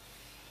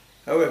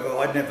 However,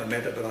 I'd never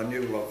met her, but I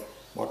knew of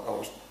what I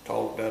was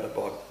told about her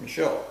by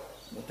Michelle,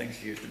 the things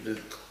she used to do.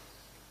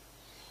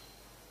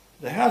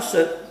 The house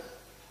that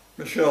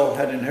Michelle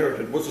had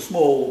inherited was a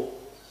small,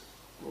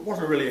 it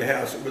wasn't really a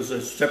house, it was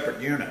a separate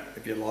unit,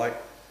 if you like,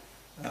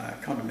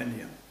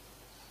 condominium.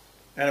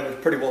 And it was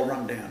pretty well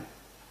run down.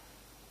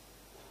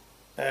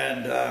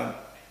 And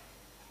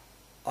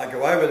I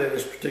go over there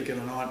this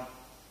particular night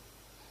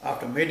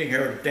after meeting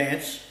her at a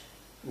dance,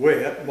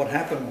 where what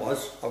happened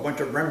was I went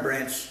to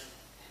Rembrandt's,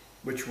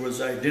 which was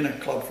a dinner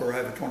club for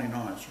over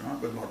 29s, right,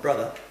 with my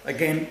brother.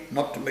 Again,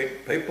 not to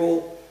meet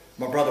people.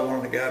 My brother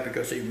wanted to go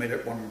because he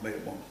wanted to meet a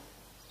woman.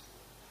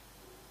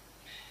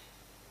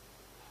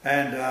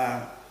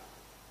 And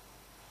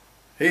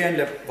he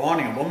ended up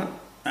finding a woman,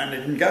 and he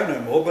didn't go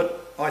no more,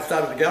 but I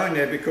started going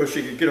there because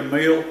she could get a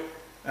meal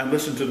and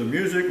listen to the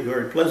music,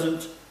 very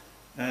pleasant.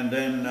 And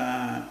then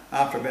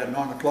after about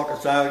 9 o'clock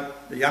or so,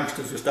 the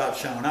youngsters would start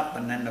showing up,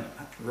 and then the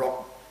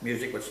rock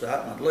music would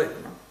start, and I'd leave.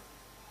 Right?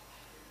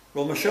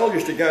 Well, Michelle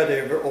used to go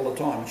there all the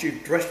time. She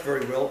dressed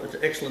very well. It's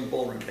an excellent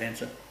ballroom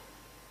dancer.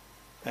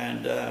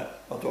 And I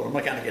thought, I'm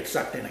not going to get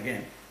sucked in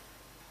again.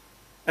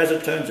 As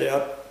it turns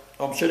out,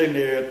 I'm sitting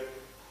there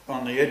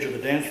on the edge of the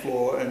dance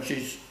floor, and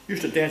she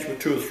used to dance with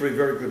 2 or 3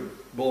 very good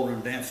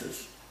ballroom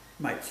dancers,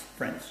 mates,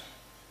 friends.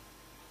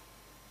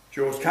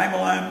 She always came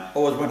alone,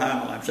 always went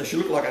home alone. So she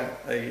looked like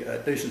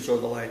a decent sort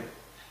of a lady.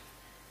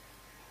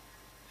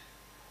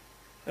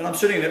 And I'm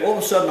sitting there, all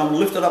of a sudden I'm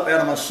lifted up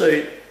out of my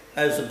seat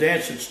as the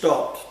dance had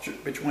stopped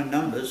between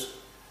numbers,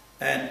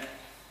 and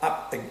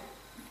up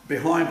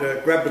behind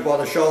her, grabbed her by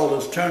the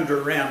shoulders, turned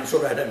her around and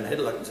sort of had her in the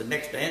headlock and said,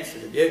 next dance. She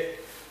said, yeah.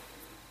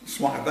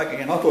 Swung her back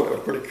again. I thought it was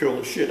pretty cool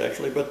as shit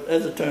actually, but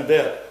as it turned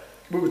out,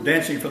 we were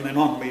dancing from then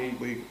on.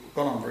 We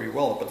got on very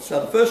well. But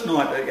so the first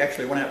night they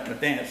actually went out to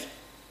dance.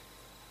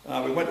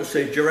 We went to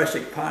see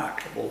Jurassic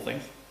Park, of all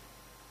things.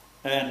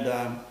 And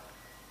I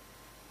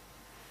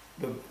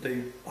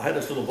had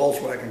this little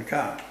Volkswagen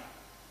car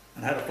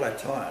and I had a flat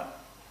tyre.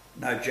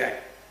 No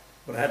jack,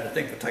 but I had the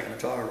thing for taking the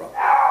tyre off.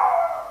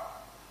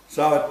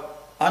 So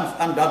I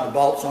undone the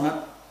bolts on it,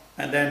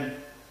 and then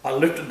I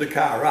lifted the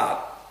car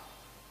up,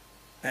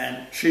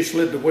 and she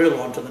slid the wheel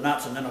onto the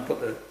nuts, and then I put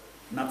the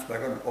nuts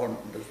back on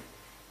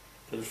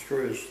to the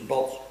screws, the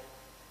bolts.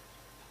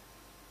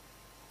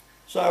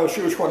 So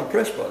she was quite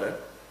impressed by that.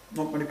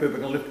 Not many people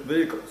can lift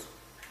vehicles.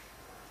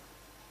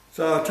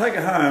 So I take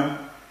her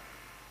home,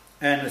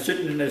 and they're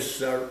sitting in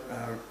this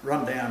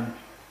rundown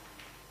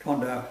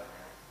condo,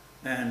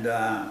 and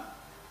her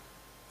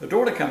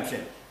daughter comes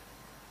in.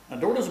 Her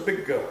daughter's a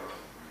big girl,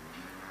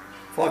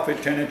 5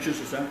 feet 10 inches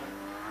or so.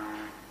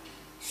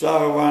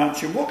 So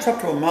she walks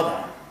up to her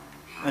mother,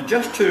 and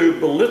just to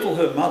belittle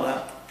her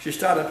mother, she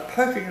started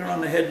poking her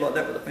on the head like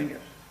that with a finger.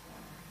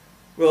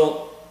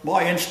 Well,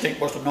 my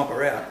instinct was to knock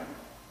her out.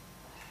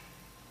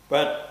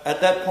 But at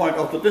that point,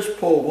 I thought, this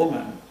poor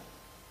woman,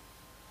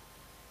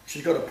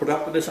 she's got to put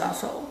up with this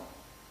arsehole.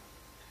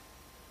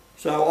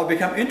 So I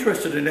become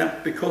interested in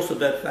it because of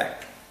that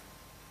fact.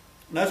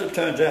 And as it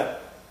turns out,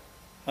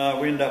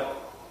 we end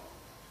up,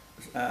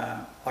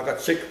 I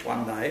got sick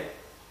one day,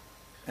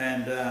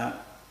 and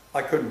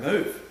I couldn't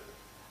move.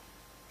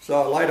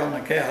 So I laid on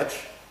the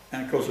couch,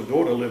 and of course the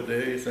daughter lived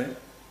there, you see.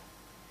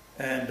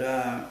 And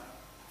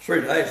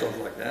 3 days I was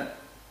like that.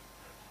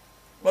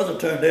 Well, as it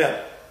turned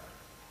out,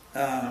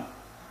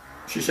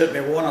 she said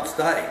to me, why not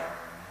stay?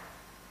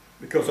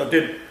 because I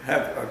did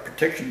have a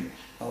protection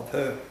of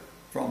her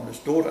from this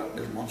daughter,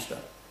 this monster.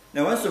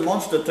 Now, as the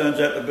monster turns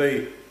out to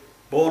be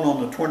born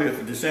on the 20th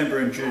of December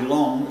in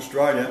Geelong,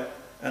 Australia,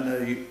 and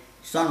the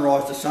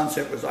sunrise to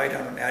sunset was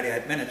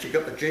 888 minutes, you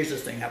got the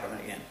Jesus thing happening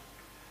again.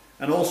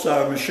 And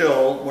also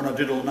Michelle, when I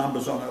did all the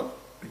numbers on her,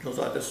 because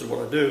this is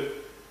what I do,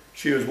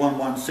 she was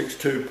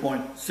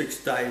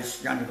 1162.6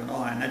 days younger than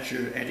I, and that's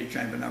your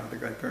antechamber number of the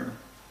Great Pyramid.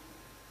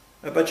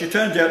 But she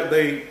turns out to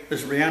be,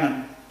 this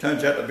Rhiannon,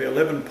 turns out to be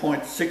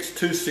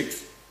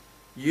 11.626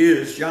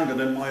 years younger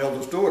than my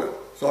eldest daughter.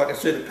 So I can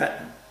see the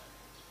pattern,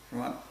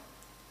 right?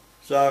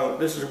 So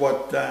this is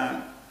what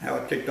how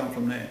it kicked on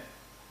from there,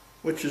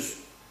 which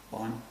is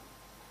fine.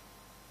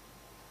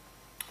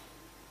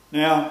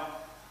 Now,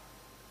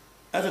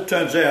 as it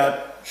turns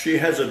out, she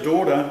has a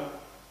daughter,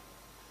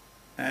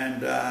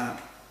 and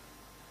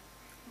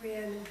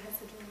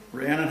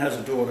Rhiannon has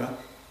a daughter,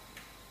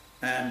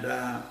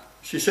 and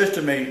she says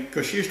to me,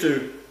 because she used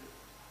to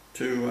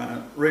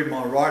read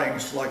my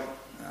writings, like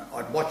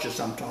I'd watch her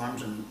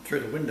sometimes and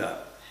through the window,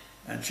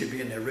 and she'd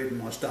be in there reading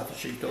my stuff, and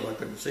she thought I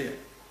couldn't see it.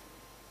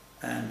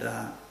 And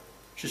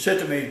she said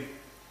to me,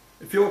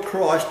 "If you're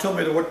Christ, tell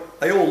me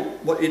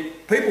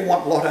people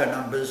want lotto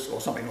numbers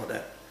or something like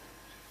that.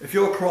 If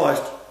you're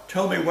Christ,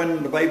 tell me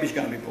when the baby's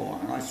going to be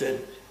born." And I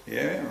said,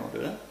 "Yeah, I'll do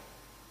that."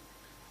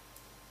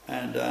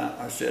 And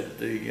I said,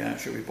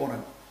 she'll be born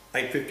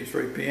at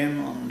 8:53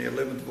 p.m. on the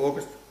 11th of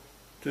August,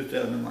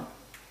 2001.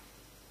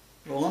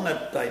 Well, on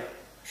that date,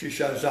 she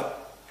shows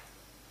up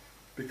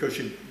because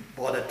she,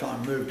 by that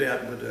time, moved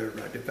out with her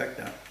de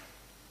facto.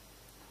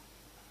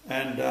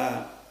 And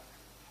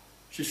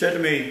she said to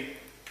me,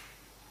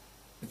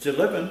 "It's the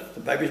 11th, the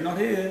baby's not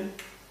here."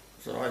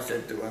 So I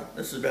said to her,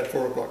 this is about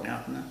 4 o'clock in the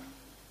afternoon.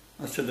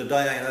 I said, "The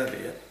day ain't over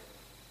yet."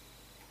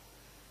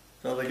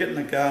 So they get in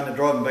the car and they're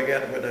driving back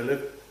out to where they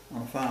live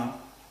on a farm,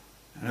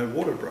 and her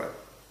water broke.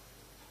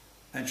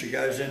 And she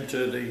goes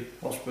into the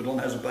hospital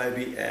and has a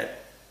baby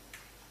at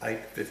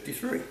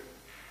 8:53.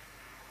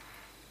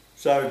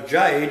 So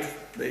Jade,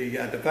 the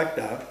de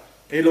facto,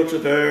 he looks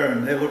at her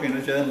and they're looking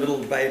at her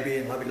little baby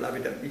and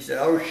lovey-lovey. He said,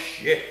 "Oh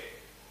shit,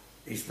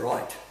 he's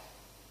right.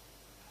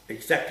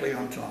 Exactly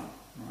on time."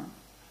 Right?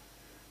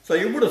 So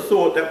you would have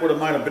thought that would have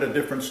made a bit of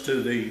difference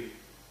to the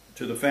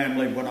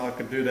family when I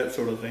could do that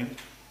sort of thing.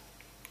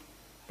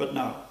 But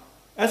no.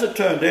 As it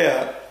turned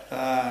out,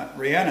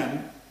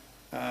 Rhiannon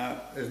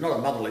is not a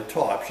motherly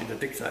type, she's a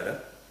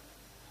dictator,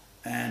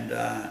 and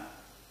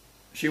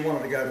she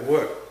wanted to go to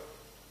work.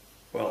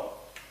 Well,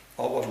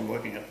 I wasn't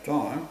working at the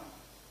time,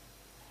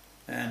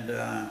 and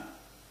I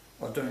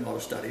was doing a lot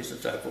of studies and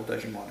so forth,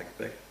 as you might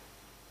expect.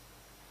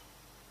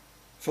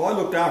 So I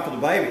looked after the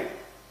baby,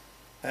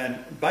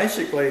 and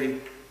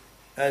basically,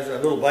 as a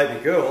little baby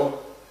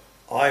girl,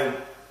 I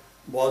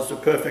was the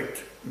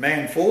perfect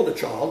man for the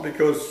child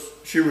because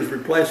she was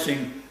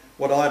replacing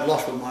what I had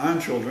lost with my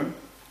own children,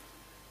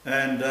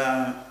 and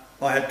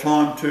I had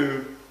time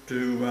to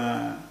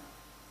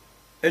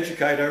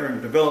educate her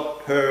and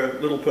develop her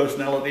little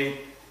personality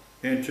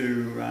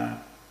into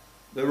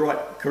the right,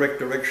 correct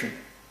direction.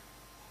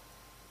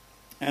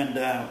 And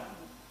a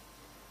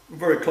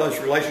very close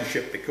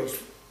relationship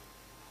because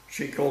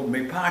she called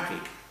me Parky.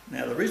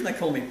 Now the reason they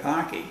call me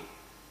Parky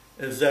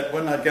is that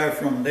when I'd go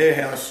from their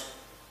house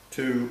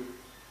to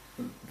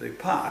the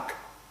park,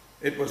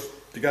 it was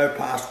to go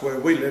past where I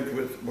lived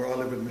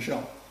with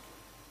Michelle.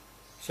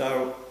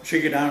 So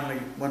she could only,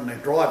 when they're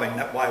driving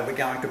that way, we're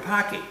going to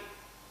Parky,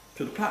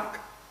 to the park.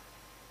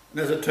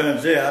 And as it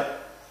turns out,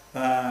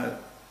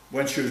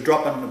 when she was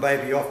dropping the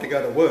baby off to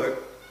go to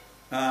work,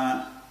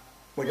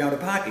 we're going to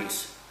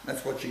Parky's.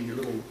 That's what your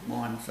little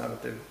mind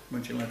started to,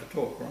 when she learned to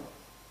talk, right?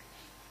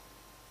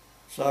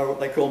 So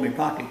they call me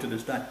Parky to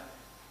this day.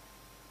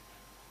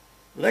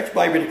 The next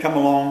baby to come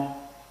along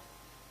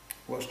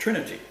was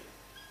Trinity.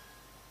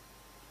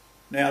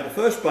 Now the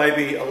first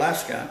baby,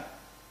 Alaska,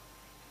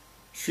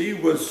 she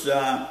was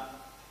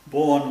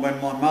born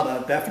when my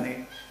mother,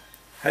 Daphne,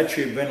 had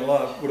she been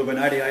alive, would have been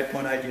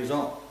 88.8 years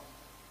old.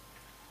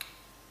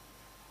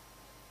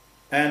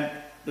 And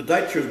the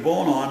date she was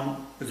born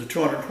on is the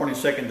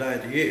 222nd day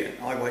of the year.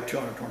 I weigh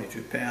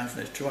 222 pounds, and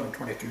there's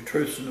 222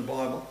 truths in the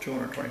Bible,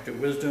 222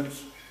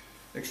 wisdoms,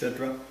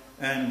 etc.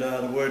 And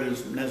the word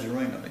is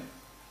Nazarene, I think.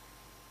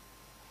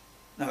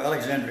 No,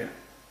 Alexandria.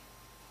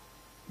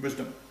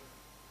 Wisdom.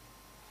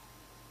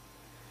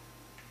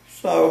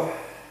 So,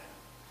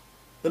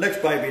 the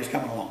next baby is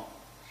coming along.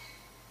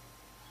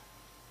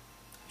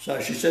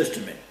 So she says to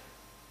me,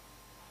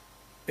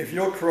 "If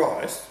you're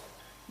Christ,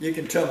 you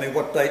can tell me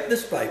what date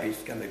this baby's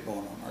going to be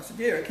born on." I said,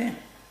 "Yeah, I can.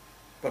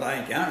 But I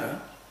ain't going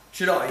to."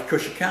 She said, "Oh, of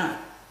course you can't."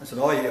 I said,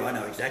 "Oh yeah, I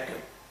know exactly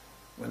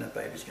when that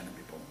baby's going to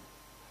be born."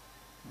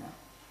 Right.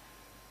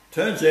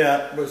 Turns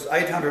out it was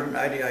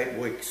 888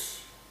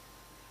 weeks.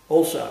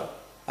 Also,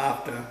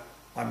 after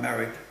I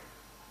married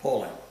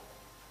Pauline.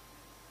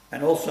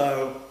 And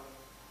also,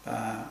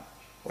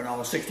 when I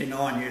was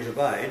 69 years of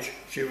age,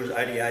 she was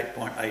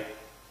 88.8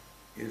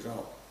 years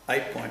old.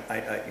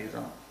 8.88 years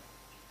old.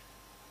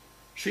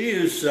 She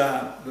is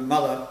the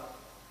mother,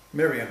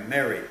 Mary,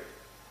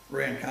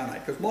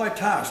 reincarnate. Because my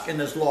task in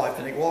this life,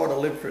 I think, why would I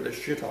live through this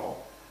shithole,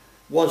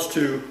 was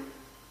to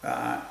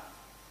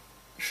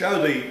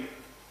show the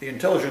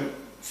intelligent,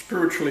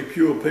 spiritually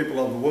pure people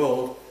of the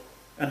world,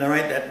 and there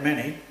ain't that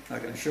many, I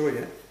can assure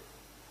you,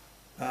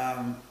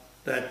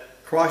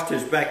 that Christ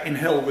is back in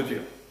hell with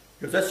you.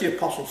 Because that's the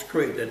Apostles'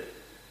 Creed, that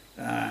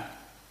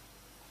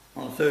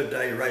on the third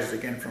day he rises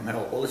again from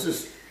hell. Well, this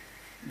is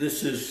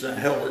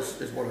hell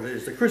is what it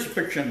is. The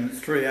crucifixion is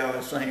 3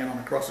 hours, hanging on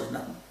a cross is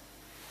nothing.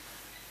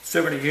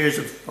 70 years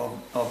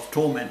of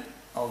torment,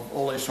 of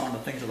all these kind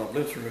of things that I've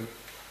lived through,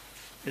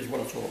 is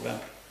what it's all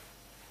about.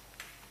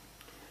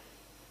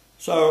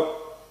 So,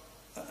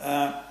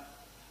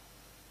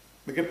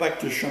 we get back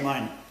to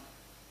Shemaine.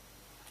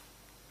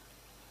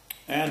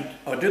 And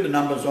I did the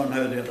numbers on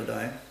her the other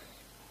day.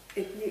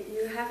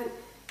 You haven't...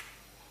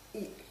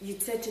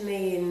 You'd said to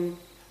me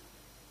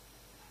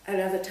at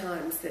other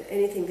times that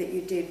anything that you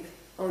did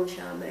on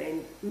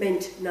Charmaine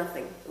meant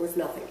nothing. It was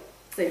nothing.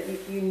 So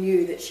you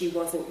knew that she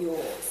wasn't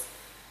yours.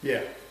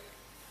 Yeah.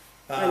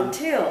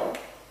 Until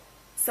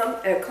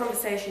a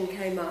conversation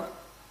came up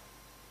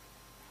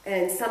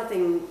and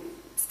something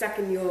stuck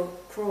in your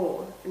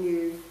craw and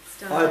you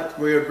started...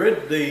 We had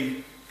read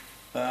the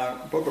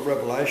book of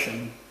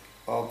Revelation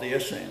of the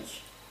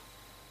Essenes.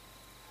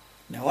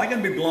 Now, I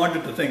can be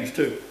blinded to things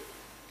too.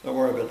 Don't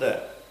worry about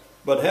that.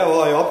 But how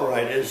I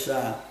operate is...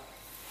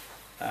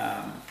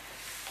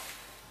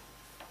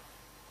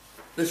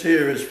 this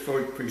here is, for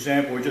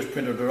example, we just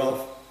printed it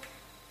off,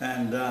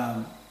 and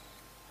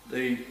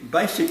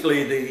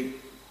basically the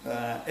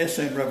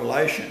Essene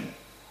Revelation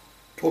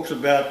talks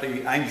about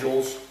the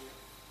angels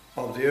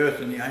of the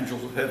earth and the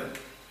angels of heaven.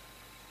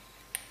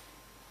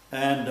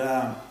 And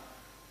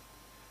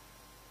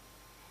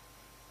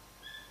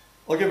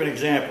I'll give an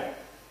example.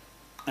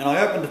 And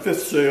I opened the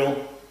fifth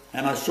seal,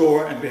 and I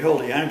saw and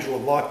beheld the angel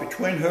of life.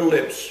 Between her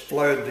lips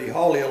flowed the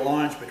holy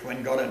alliance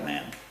between God and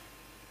man.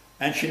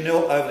 And she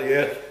knelt over the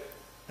earth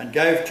and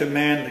gave to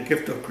man the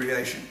gift of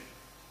creation.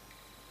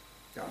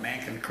 So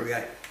man can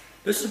create.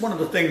 This is one of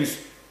the things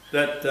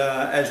that,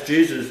 as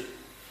Jesus,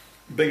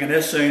 being an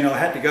Essene, I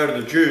had to go to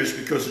the Jews,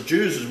 because the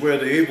Jews is where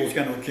the evil is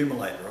going to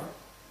accumulate, right?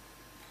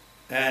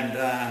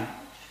 And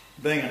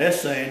being an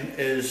Essene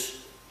is...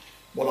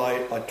 What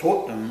I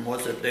taught them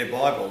was that their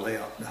Bible,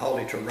 the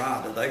Holy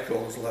Torah, that they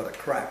call, is a load of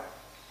crap.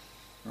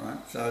 Right?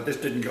 So this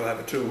didn't go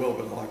over too well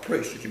with the high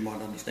priest, as you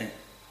might understand.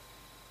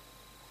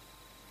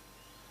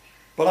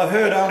 But I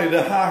heard only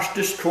the harsh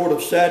discord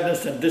of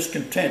sadness and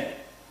discontent.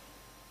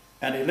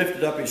 And he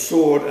lifted up his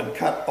sword and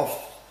cut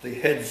off the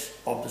heads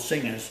of the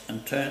singers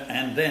and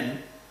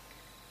then,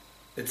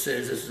 it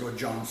says, this is what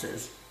John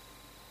says,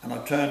 and I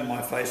turned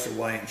my face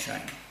away in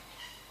shame.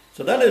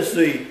 So that is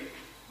the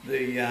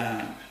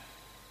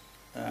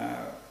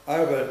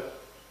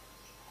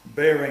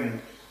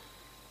overbearing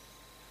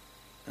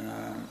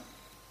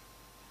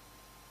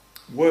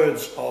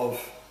words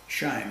of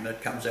shame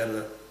that comes out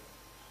of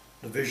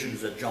the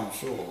visions that John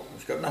saw.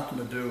 It's got nothing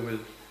to do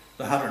with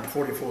the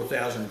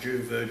 144,000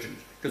 Jew virgins,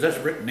 because that's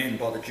written in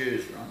by the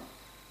Jews, right?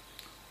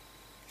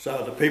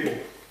 So the people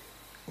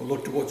will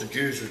look towards the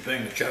Jews as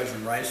being the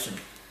chosen race, and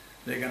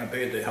they're going to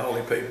be the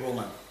holy people,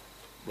 and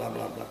blah,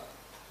 blah, blah.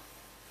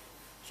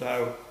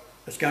 So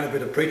it's going to be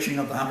the preaching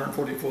of the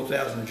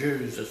 144,000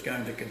 Jews that's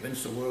going to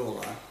convince the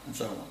world, and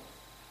so on.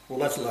 Well,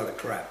 that's a load of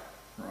crap,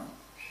 right?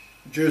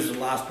 The Jews are the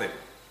last people.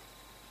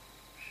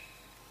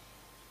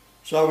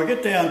 So we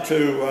get down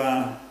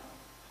to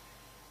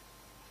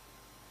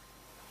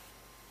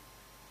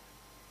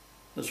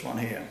this one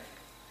here.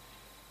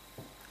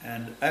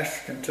 And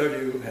Ash can tell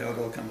you how it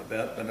all come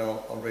about, but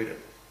I'll read it.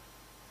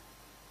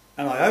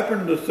 And I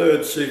opened the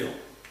third seal.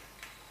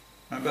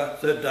 Remember,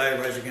 third day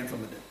rose again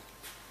from the dead.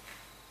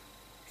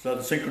 So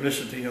the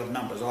synchronicity of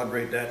numbers, I'd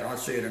read that and I'd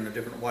see it in a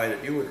different way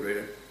that you would read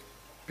it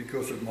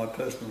because of my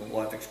personal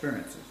life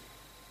experiences.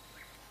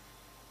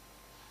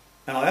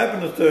 And I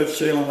opened the third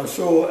seal and I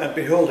saw and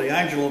beheld the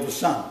angel of the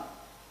sun.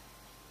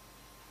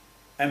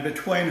 And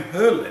between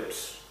her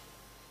lips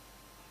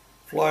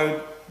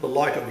flowed the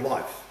light of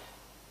life.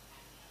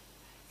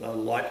 The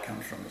light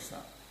comes from the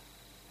sun.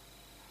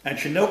 And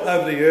she knelt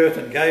over the earth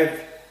and gave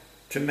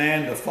to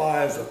man the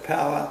fires of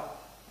power,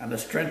 and the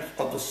strength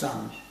of the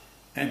sun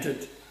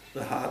entered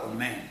the heart of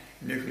man,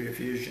 nuclear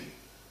fusion.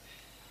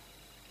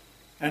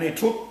 And he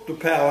took the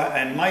power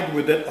and made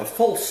with it a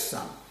false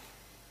sun,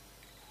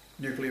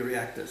 nuclear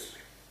reactors.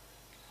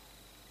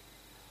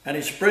 And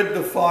he spread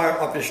the fire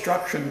of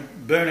destruction,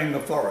 burning the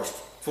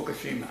forest,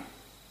 Fukushima,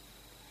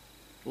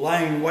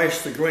 laying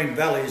waste the green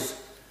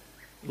valleys,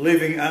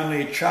 leaving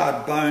only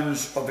charred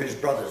bones of his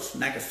brothers,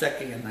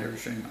 Nagasaki and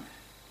Hiroshima.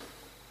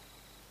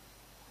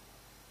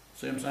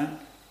 See what I'm saying?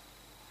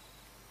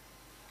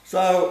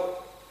 So,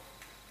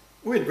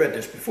 we'd read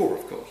this before,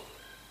 of course,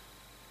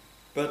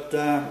 but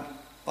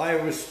I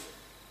was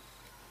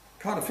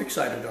kind of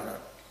fixated on it,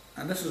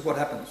 and this is what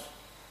happens.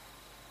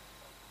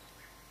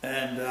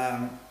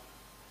 And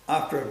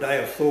after a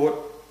day of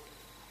thought,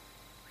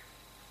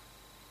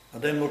 I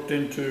then looked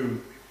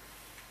into,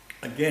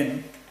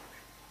 again,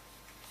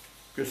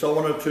 because I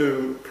wanted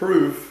to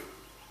prove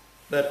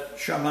that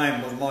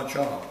Charmaine was my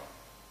child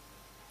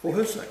for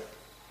her sake,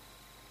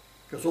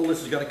 because all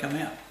this is going to come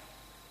out.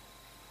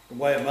 The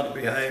way her mother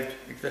behaved,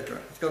 etc.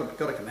 It's got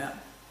to come out.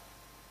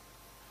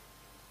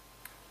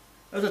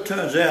 As it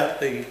turns out,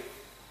 the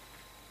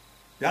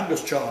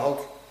youngest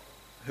child,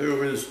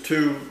 who is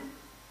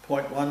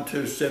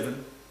 2.127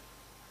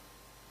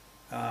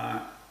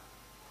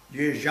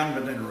 years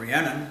younger than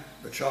Rhiannon,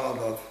 the child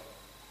of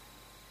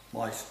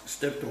my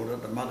stepdaughter,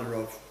 the mother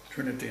of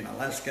Trinity in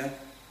Alaska,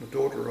 the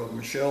daughter of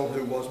Michelle,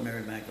 who was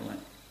Mary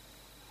Magdalene.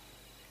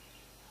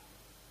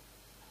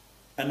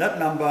 And that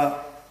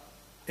number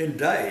in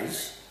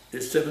days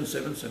is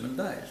 777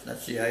 days.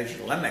 That's the age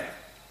Lamech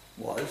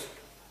was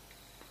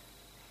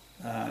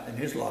in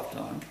his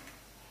lifetime.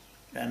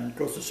 And of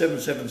course the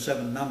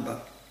 777 number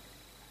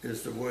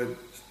is the word,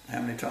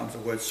 how many times the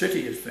word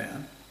city is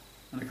found.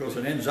 And of course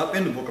it ends up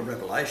in the book of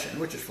Revelation,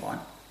 which is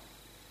fine.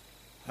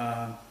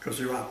 Because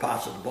there are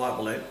parts of the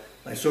Bible,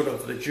 they sort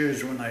of, the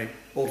Jews, when they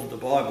altered the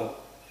Bible,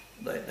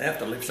 they have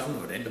to leave some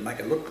of it in to make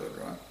it look good,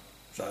 right?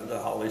 So the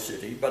holy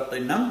city. But the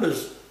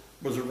numbers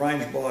was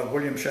arranged by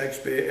William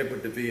Shakespeare,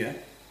 Edward de Vere,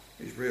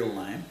 his real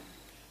name,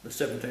 the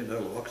 17th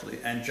Earl of Oxley,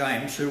 and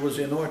James, who was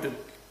the anointed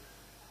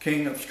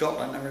King of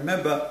Scotland. And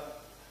remember,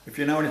 if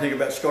you know anything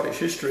about Scottish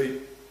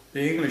history,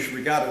 the English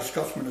regarded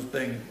Scotsmen as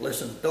being less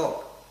than a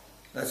dog.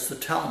 That's the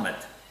Talmud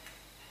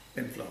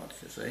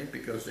influence, you see,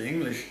 because the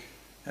English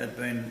had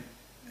been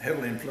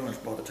heavily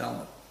influenced by the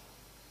Talmud.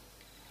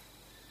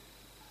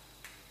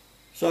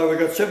 So we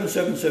got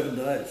 777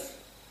 days.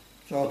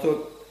 So I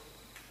thought,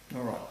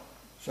 all right.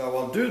 So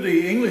I'll do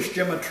the English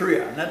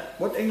gematria. And that,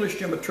 what English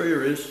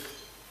gematria is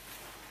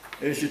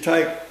you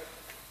take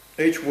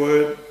each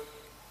word,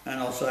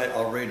 and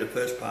I'll read the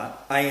first part,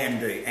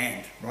 A-N-D,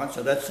 and, right?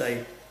 So that's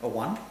a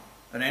 1,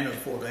 an N is a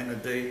 14, a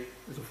D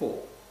is a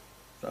 4.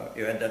 So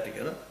you add that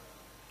together.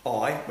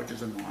 I, which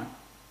is a 9.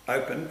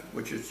 Opened,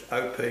 which is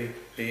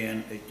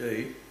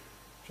O-P-E-N-E-D.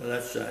 So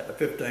that's a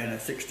 15, a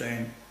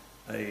 16,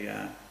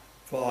 a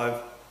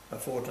 5, a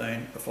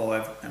 14, a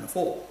 5, and a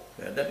 4.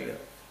 You add that together.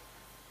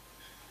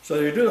 So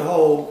you do the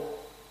whole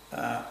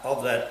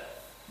of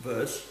that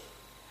verse,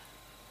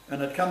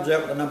 and it comes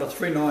out with the number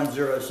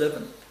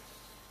 3907.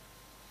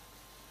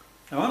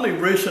 Now only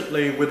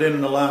recently, within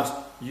the last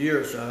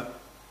year or so,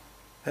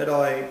 had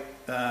I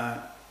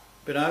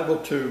been able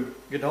to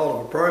get hold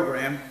of a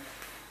program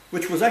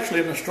which was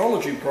actually an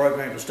astrology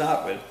program to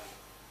start with,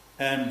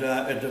 and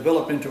it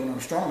developed into an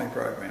astronomy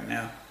program.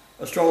 Now,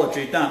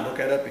 astrology, don't look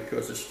at it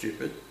because it's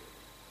stupid.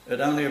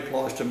 It only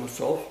applies to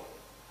myself.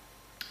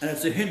 And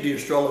it's the Hindi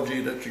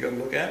astrology that you've got to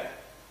look at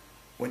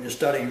when you're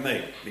studying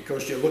me,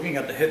 because you're looking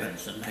at the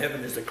heavens, and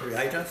heaven is the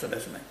creator, so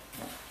that's me.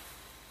 Right.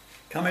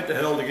 Come into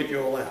hell to get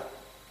you all out.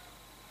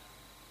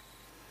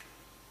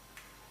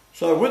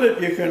 So with it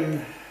you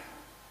can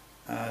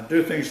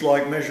do things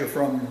like measure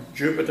from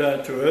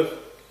Jupiter to Earth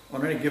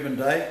on any given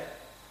day.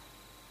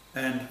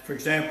 And for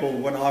example,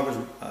 when I was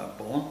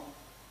born,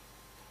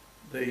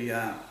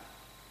 the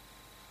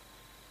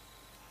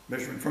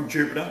measuring from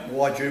Jupiter,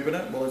 why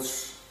Jupiter? Well,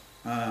 it's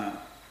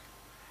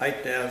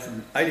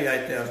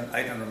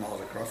 88,800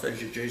 miles across.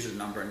 That's your Jesus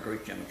number in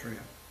Greek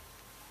gematria.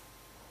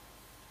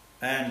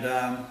 And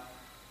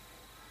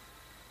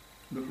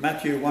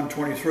Matthew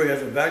 1:23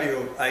 has a value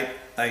of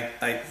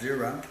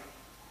 8880.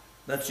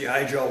 That's the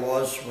age I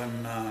was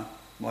when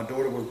my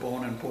daughter was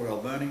born in Port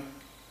Alberni.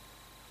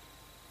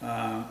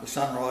 The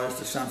sunrise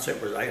to sunset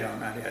was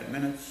 888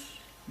 minutes.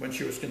 When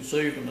she was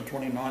conceived on the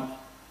 29th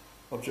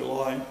of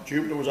July,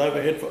 Jupiter was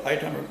overhead for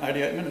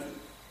 888 minutes.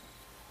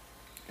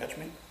 Catch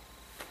me?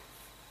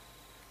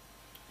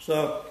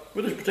 So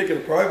with this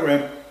particular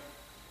program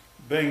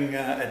being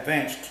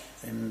advanced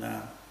in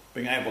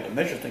being able to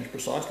measure things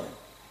precisely,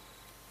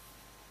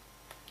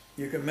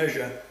 you can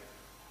measure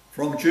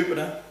from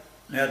Jupiter.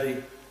 Now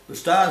the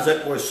stars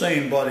that were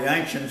seen by the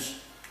ancients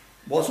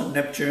wasn't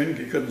Neptune,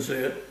 you couldn't see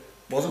it,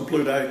 wasn't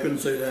Pluto, you couldn't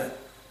see that,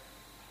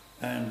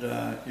 and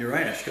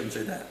Uranus couldn't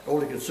see that.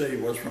 All you could see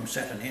was from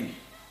Saturn in.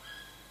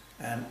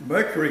 And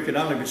Mercury could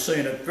only be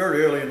seen at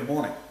very early in the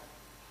morning.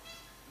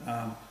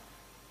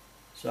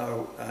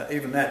 So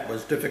even that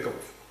was difficult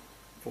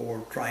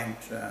for trained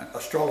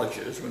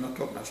astrologers. We're not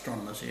talking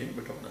astronomers here,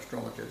 we're talking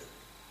astrologers.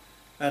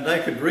 And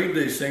they could read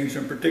these things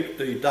and predict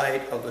the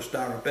date of the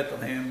Star of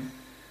Bethlehem,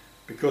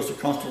 because the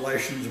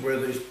constellations where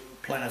these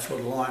planets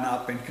would line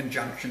up in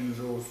conjunctions,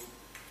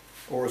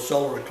 or a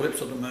solar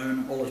eclipse of the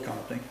moon, all this kind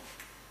of thing,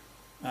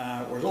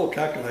 was all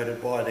calculated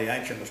by the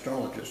ancient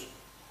astrologers.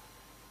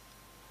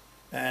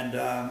 And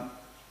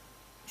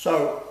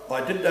so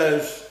I did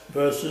those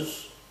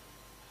verses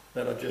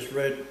that I just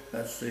read.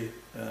 That's the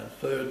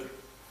third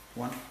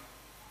one.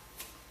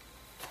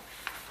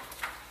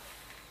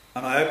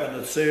 And I opened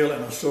the seal,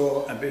 and I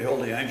saw, and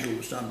behold, the angel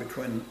was stand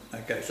between.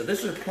 Okay, so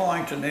this is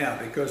applying to now,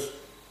 because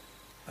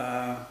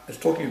it's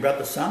talking about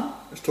the sun,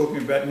 it's talking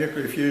about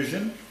nuclear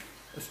fusion,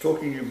 it's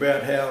talking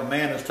about how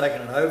man has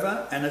taken it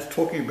over, and it's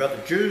talking about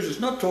the Jews. It's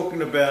not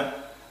talking about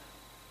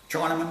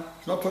Chinamen,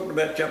 it's not talking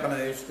about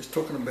Japanese, it's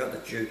talking about the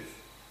Jews.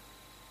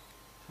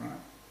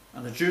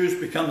 and the Jews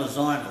become the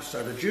Zionists.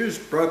 So the Jews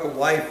broke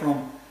away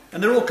from,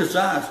 and they're all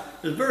Khazars.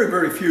 There's very,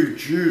 very few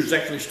Jews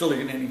actually still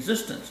in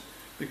existence,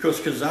 because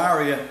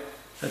Khazaria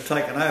had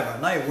taken over,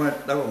 and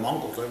they were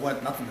Mongols. They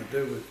weren't nothing to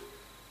do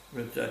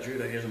with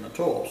Judaism at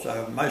all.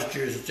 So most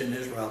Jews that's in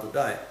Israel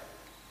today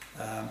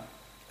are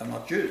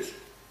not Jews,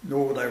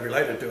 nor were they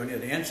related to any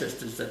of the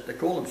ancestors that they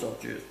call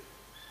themselves Jews.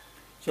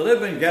 So they've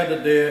been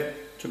gathered there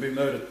to be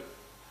murdered.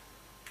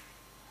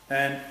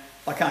 And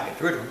I can't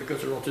get rid of them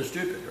because they're all too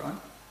stupid, right?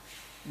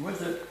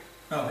 Where's it?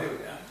 Oh, here we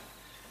go.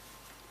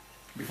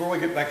 Before we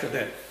get back to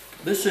that,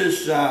 this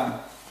is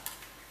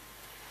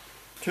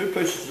 2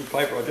 pieces of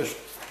paper I just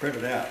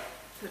printed out.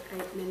 For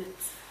 8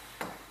 minutes.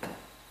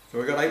 So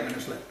we've got 8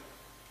 minutes left.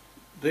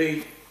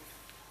 The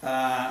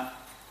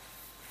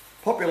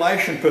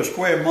population per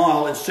square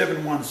mile is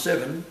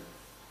 717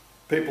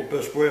 people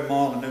per square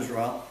mile in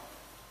Israel,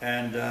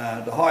 and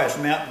the highest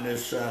mountain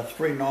is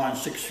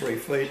 3963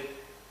 feet.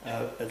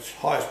 Its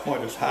highest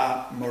point is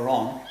Har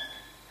Meron,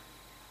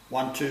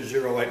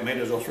 1208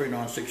 metres, or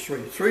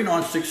 3963.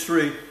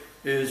 3963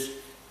 is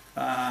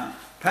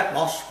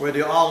Patmos, where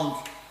the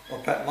island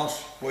of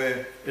Patmos,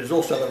 where it is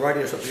also the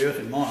radius of the earth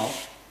in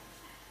miles,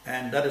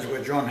 and that is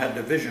where John had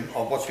the vision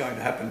of what's going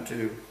to happen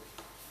to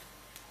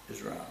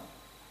Israel.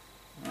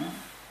 Right?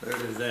 There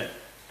it is there.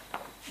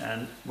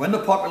 And when the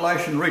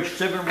population reached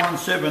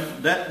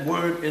 717, that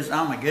word is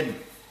Armageddon.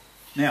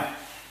 Now,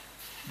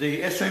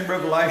 the Essene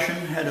revelation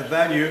had a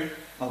value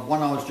of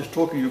one I was just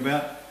talking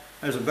about,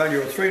 has a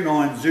value of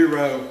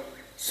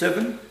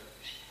 3907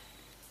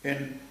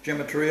 in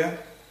Gematria.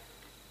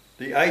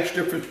 The age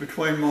difference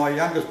between my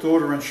youngest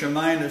daughter and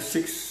Shemaine is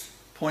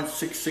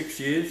 6.66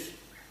 years.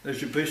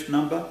 There's your beast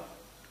number.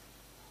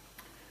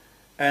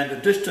 And the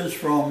distance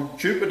from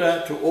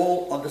Jupiter to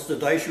all, on this is the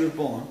day she was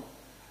born,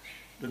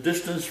 the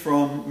distance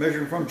from,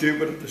 measuring from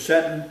Jupiter to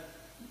Saturn,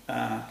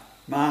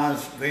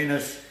 Mars,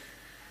 Venus,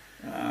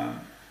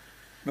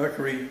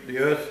 Mercury, the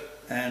Earth,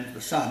 and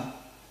the Sun,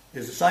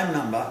 is the same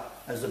number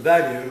as the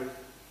value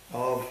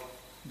of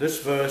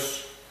this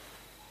verse.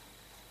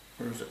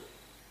 Where is it?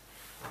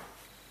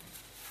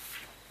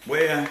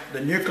 Where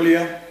the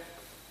nuclear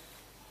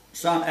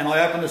sun, and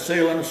I opened the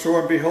seal and saw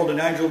and behold an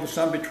angel of the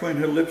sun, between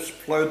her lips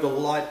flowed the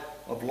light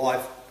of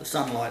life, the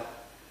sunlight.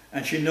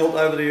 And she knelt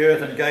over the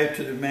earth and gave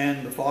to the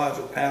man the fires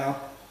of power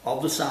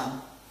of the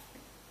sun,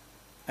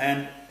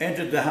 and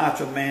entered the hearts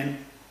of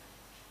men,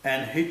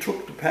 and he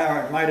took the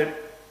power and made it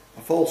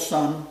a false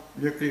sun,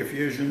 nuclear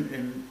fusion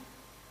in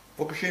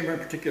Fukushima in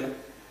particular.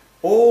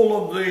 All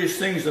of these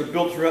things that are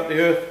built throughout the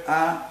earth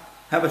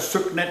have a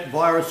Sukhnet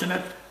virus in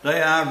it.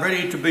 They are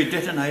ready to be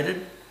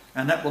detonated,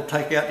 and that will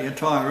take out the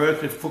entire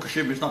earth if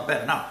Fukushima is not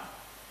bad enough.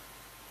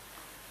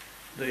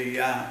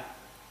 The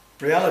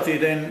reality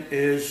then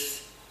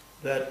is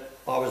that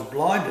I was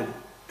blinded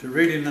to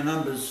reading the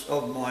numbers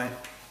of my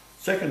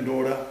second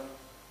daughter.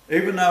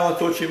 Even though I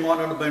thought she might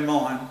not have been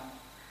mine,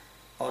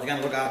 I was going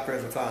to look after her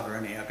as a father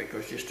anyhow,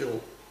 because she's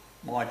still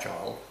my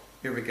child,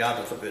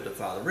 irregardless of who the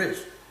father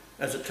is.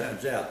 As it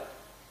turns out,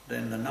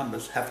 then the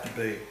numbers have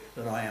to be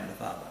that I am the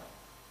father.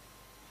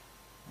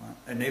 Right?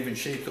 And even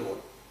she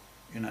thought,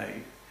 in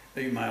an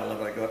email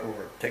that I got,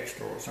 or a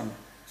text, or some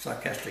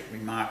sarcastic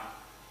remark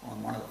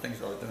on one of the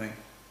things I was doing,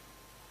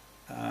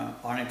 I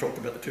only talked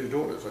about the 2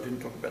 daughters. I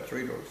didn't talk about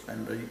 3 daughters.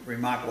 And the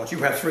remark was, you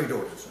have 3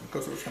 daughters, and of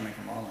course it was coming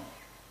from Ireland.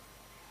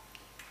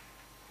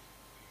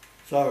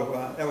 So,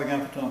 how are we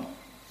going for time?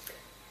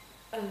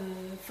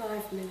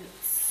 5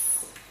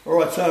 minutes. All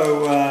right,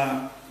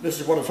 so this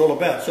is what it's all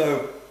about.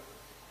 So,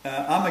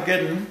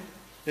 Armageddon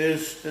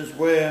is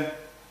where,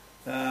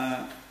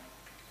 in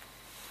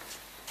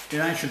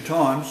ancient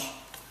times,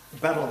 the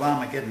Battle of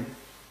Armageddon.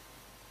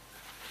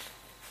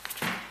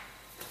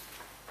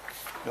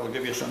 I'll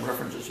give you some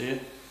references here.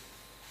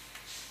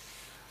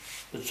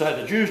 That say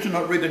the Jews do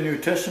not read the New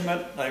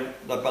Testament,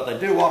 but they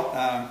do what,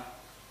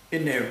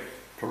 in their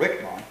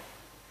correct mind,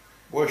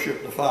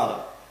 worship the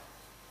Father.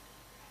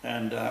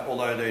 And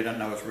although they don't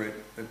know it's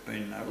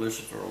been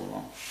Lucifer all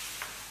along.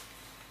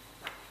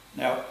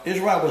 Now,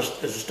 Israel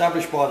is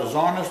established by the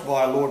Zionists,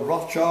 by Lord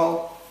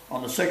Rothschild,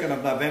 on the 2nd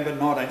of November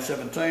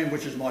 1917,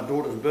 which is my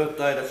daughter's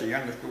birthday. That's the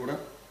youngest daughter.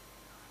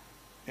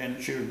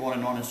 And she was born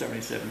in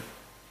 1977.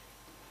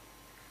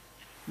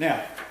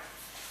 Now,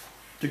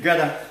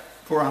 together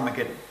for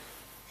Armageddon.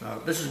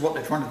 So this is what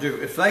they're trying to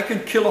do. If they can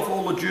kill off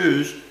all the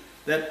Jews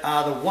that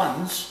are the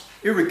ones,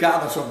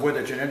 irregardless of where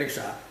their genetics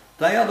are,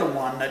 they are the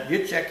one that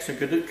Yitzhak and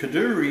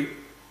Kaduri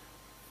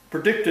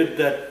predicted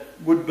that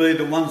would be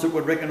the ones that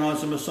would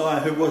recognise the Messiah,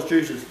 who was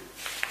Jesus.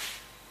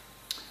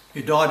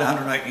 He died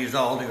 108 years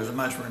old. He was the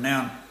most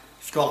renowned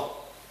scholar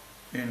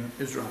in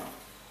Israel.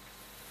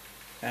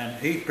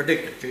 And he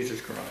predicted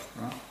Jesus Christ,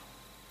 right?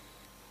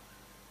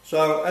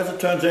 So, as it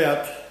turns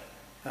out,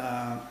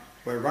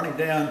 we're running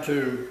down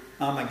to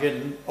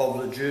Armageddon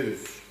of the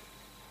Jews,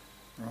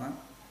 right?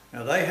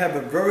 Now, they have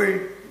a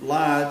very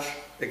large,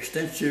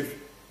 extensive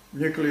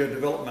nuclear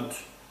development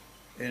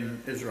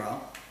in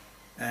Israel,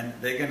 and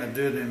they're going to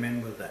do them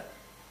in with that.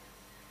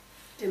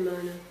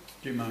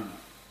 Dimona.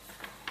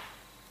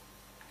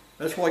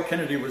 That's why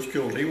Kennedy was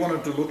killed. He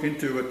wanted to look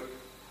into it,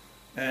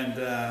 and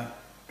David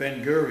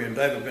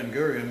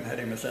Ben-Gurion, had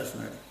him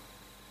assassinated.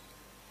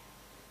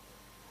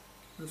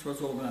 That's what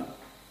it's all about.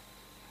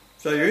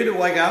 So you either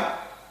wake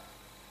up,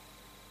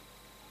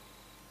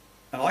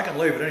 and I can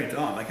leave at any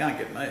time. They can't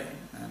get me,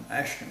 and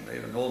Ash can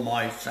leave, and all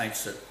my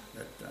saints that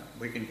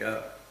we can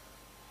go.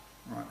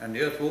 Right, and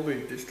the earth will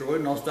be destroyed,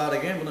 and I'll start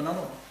again with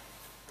another one.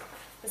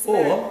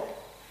 Or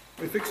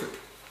we fix it.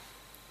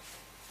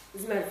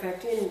 As a matter of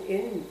fact,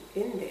 in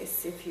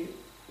this, if you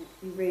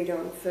read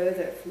on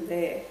further from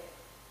there,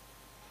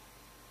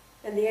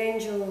 and the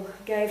angel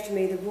gave to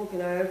me the book,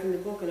 and I opened the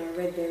book, and I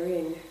read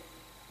therein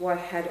what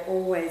had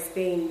always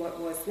been, what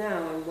was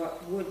now, and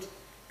what would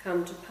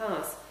come to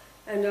pass.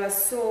 And I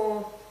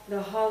saw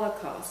the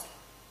Holocaust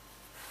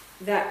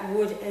that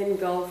would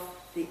engulf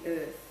the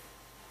earth,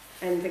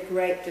 and the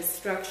great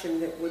destruction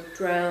that would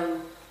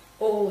drown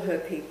all her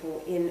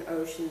people in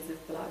oceans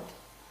of blood.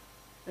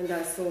 And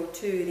I saw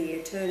too the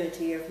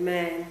eternity of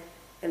man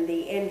and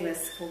the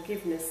endless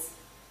forgiveness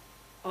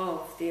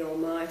of the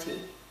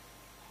Almighty.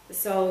 The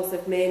souls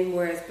of men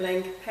were as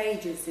blank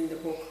pages in the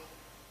book,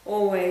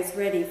 always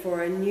ready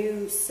for a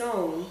new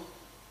song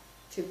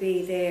to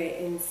be there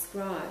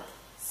inscribed.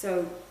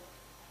 So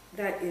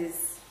that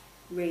is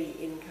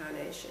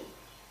reincarnation,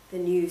 the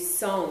new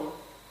song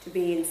to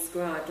be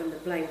inscribed on the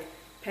blank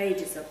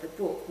pages of the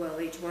book. Well,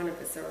 each one of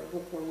us are a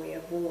book when we are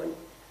born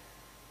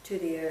to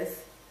the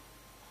earth.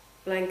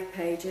 Blank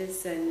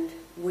pages, and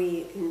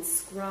we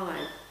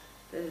inscribe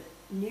the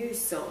new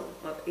song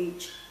of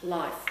each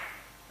life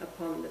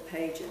upon the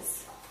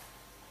pages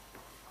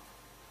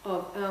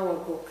of our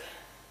book.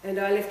 And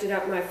I lifted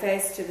up my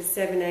face to the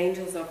 7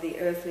 angels of the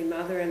earthly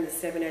mother and the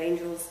 7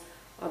 angels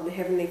of the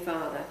heavenly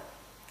Father,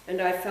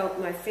 and I felt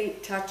my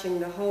feet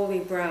touching the holy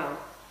brow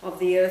of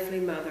the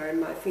earthly mother,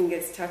 and my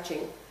fingers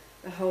touching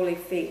the holy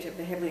feet of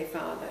the heavenly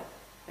Father,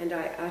 and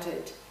I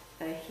uttered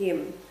a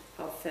hymn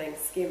of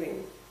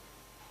thanksgiving.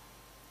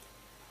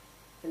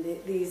 And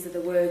these are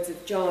the words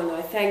of John.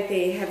 I thank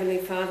thee, Heavenly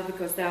Father,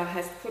 because thou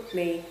hast put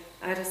me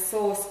at a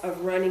source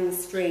of running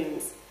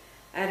streams,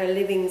 at a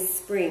living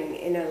spring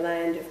in a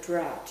land of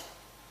drought,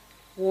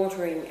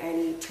 watering an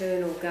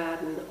eternal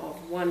garden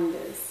of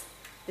wonders,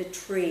 the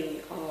tree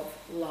of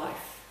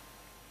life,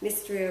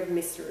 mystery of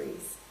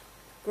mysteries,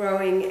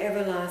 growing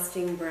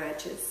everlasting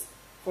branches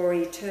for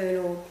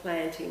eternal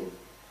planting,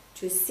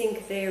 to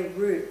sink their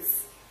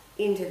roots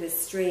into the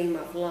stream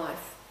of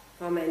life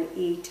from an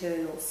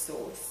eternal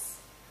source.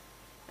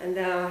 And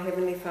thou,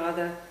 Heavenly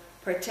Father,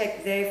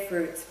 protect their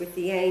fruits with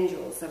the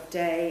angels of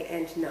day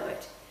and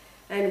night,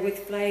 and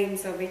with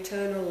flames of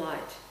eternal light,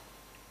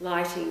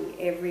 lighting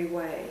every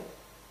way.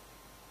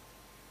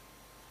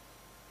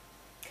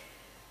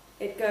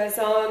 It goes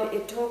on,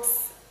 it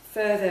talks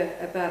further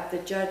about the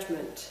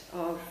judgment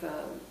of,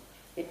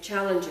 it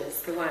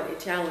challenges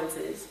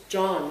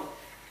John.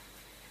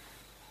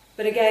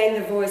 But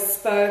again the voice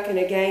spoke, and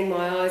again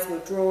my eyes were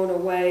drawn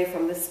away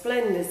from the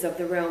splendours of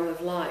the realm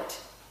of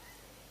light.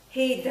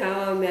 Heed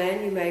thou, O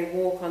man, you may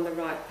walk on the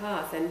right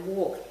path, and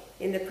walk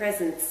in the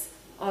presence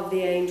of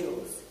the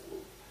angels.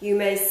 You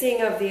may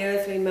sing of the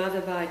earthly mother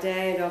by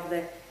day, and of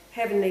the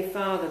heavenly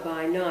Father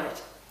by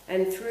night,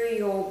 and through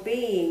your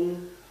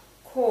being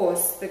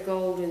course the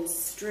golden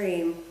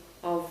stream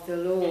of the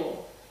law.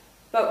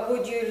 But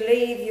would you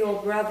leave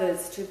your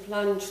brothers to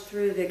plunge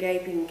through the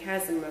gaping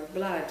chasm of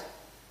blood,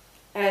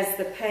 as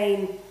the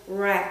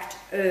pain-racked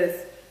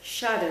earth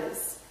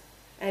shudders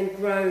and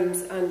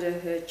groans under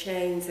her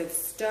chains of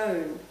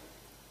stone?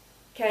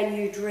 Can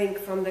you drink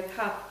from the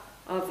cup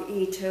of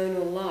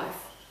eternal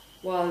life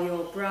while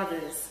your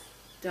brothers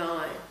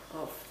die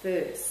of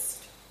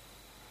thirst?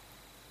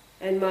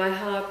 And my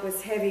heart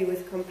was heavy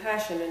with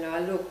compassion, and I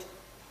looked,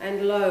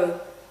 and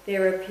lo,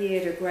 there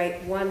appeared a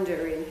great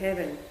wonder in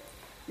heaven.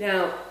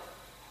 Now,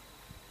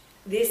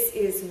 this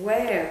is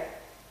where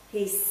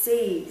he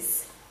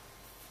sees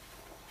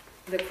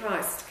the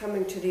Christ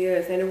coming to the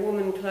earth, and a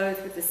woman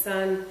clothed with the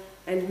sun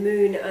and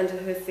moon under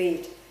her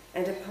feet,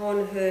 and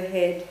upon her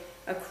head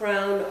a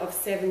crown of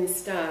 7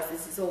 stars.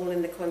 This is all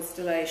in the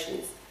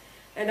constellations.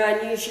 And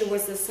I knew she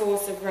was the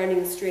source of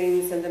running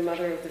streams and the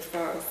mother of the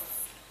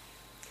forests.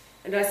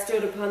 And I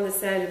stood upon the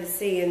sand of the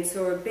sea, and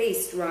saw a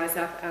beast rise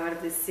up out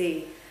of the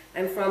sea,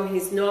 and from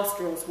his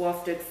nostrils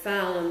wafted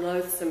foul and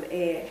loathsome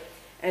air.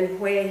 And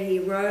where he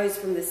rose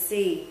from the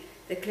sea,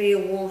 the clear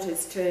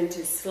waters turned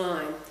to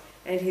slime,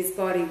 and his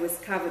body was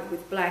covered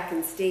with black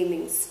and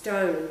steaming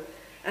stone.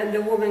 And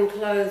the woman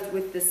clothed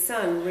with the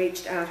sun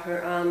reached out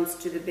her arms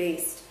to the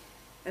beast,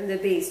 and the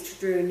beast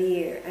drew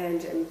near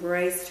and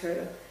embraced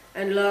her.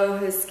 And lo,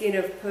 her skin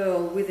of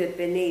pearl withered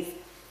beneath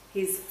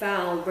his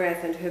foul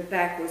breath, and her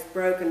back was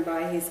broken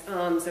by his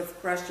arms of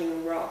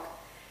crushing rock.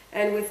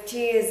 And with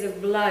tears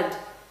of blood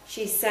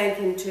she sank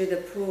into the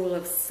pool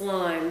of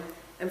slime,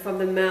 and from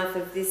the mouth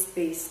of this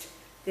beast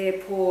there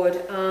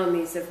poured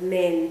armies of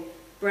men,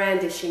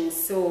 brandishing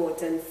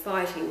swords and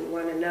fighting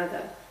one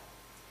another.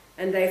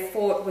 And they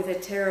fought with a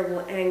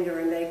terrible anger,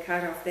 and they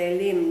cut off their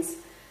limbs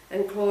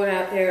and clawed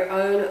out their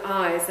own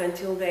eyes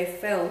until they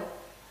fell.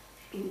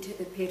 into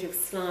the pit of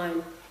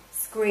slime,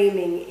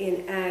 screaming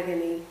in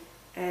agony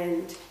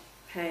and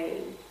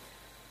pain.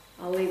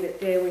 I'll leave it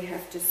there. We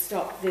have to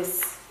stop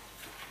this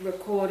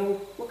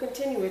recording. We'll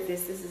continue with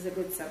this. This is a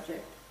good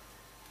subject.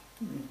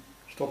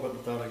 Stop at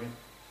the start again.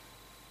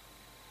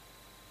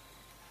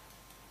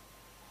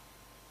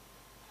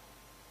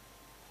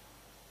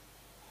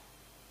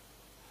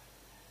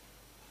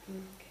 Okay.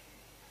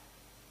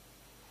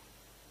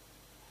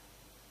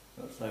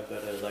 Let's save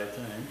that as 18.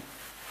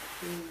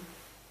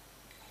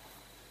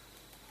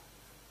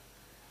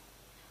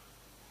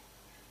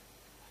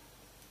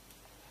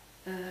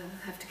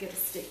 Have to get a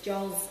stick.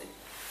 Joel's...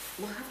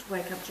 We'll have to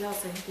wake up Joel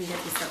so he can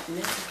get you something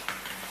now.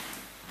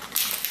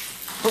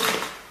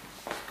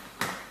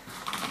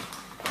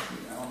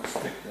 You want a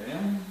stick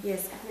there?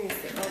 Yes, give me a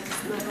stick. I'll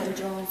just knock on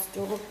Joel's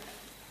door.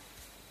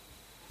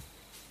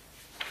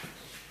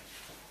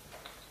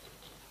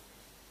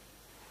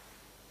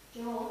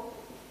 Joel,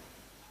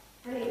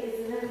 honey, it's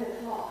 11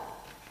 o'clock.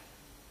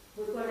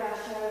 We've got our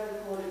show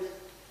recorded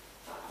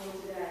up for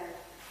today.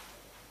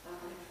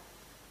 Okay.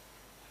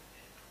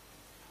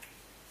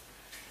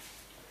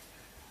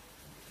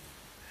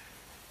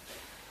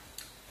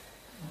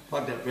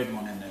 Plug that red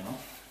one in there, no?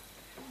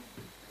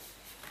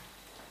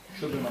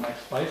 Should be in the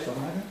next space, I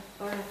imagine.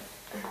 All right.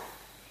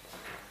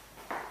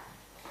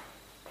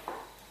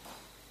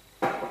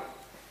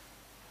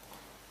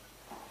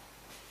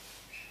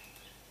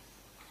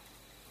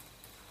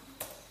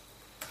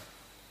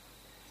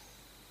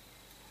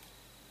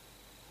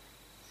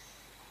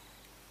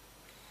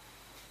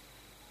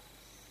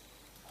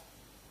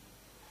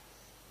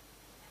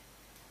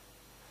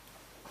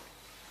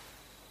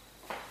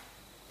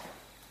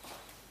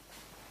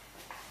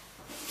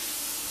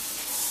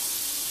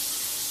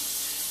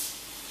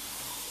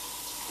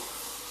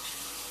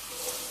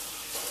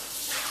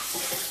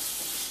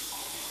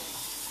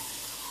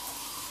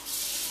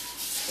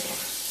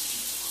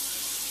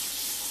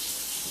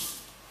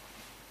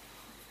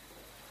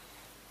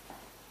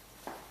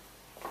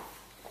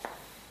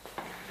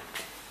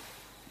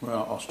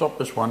 Well, I'll stop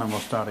this one and we'll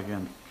start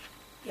again.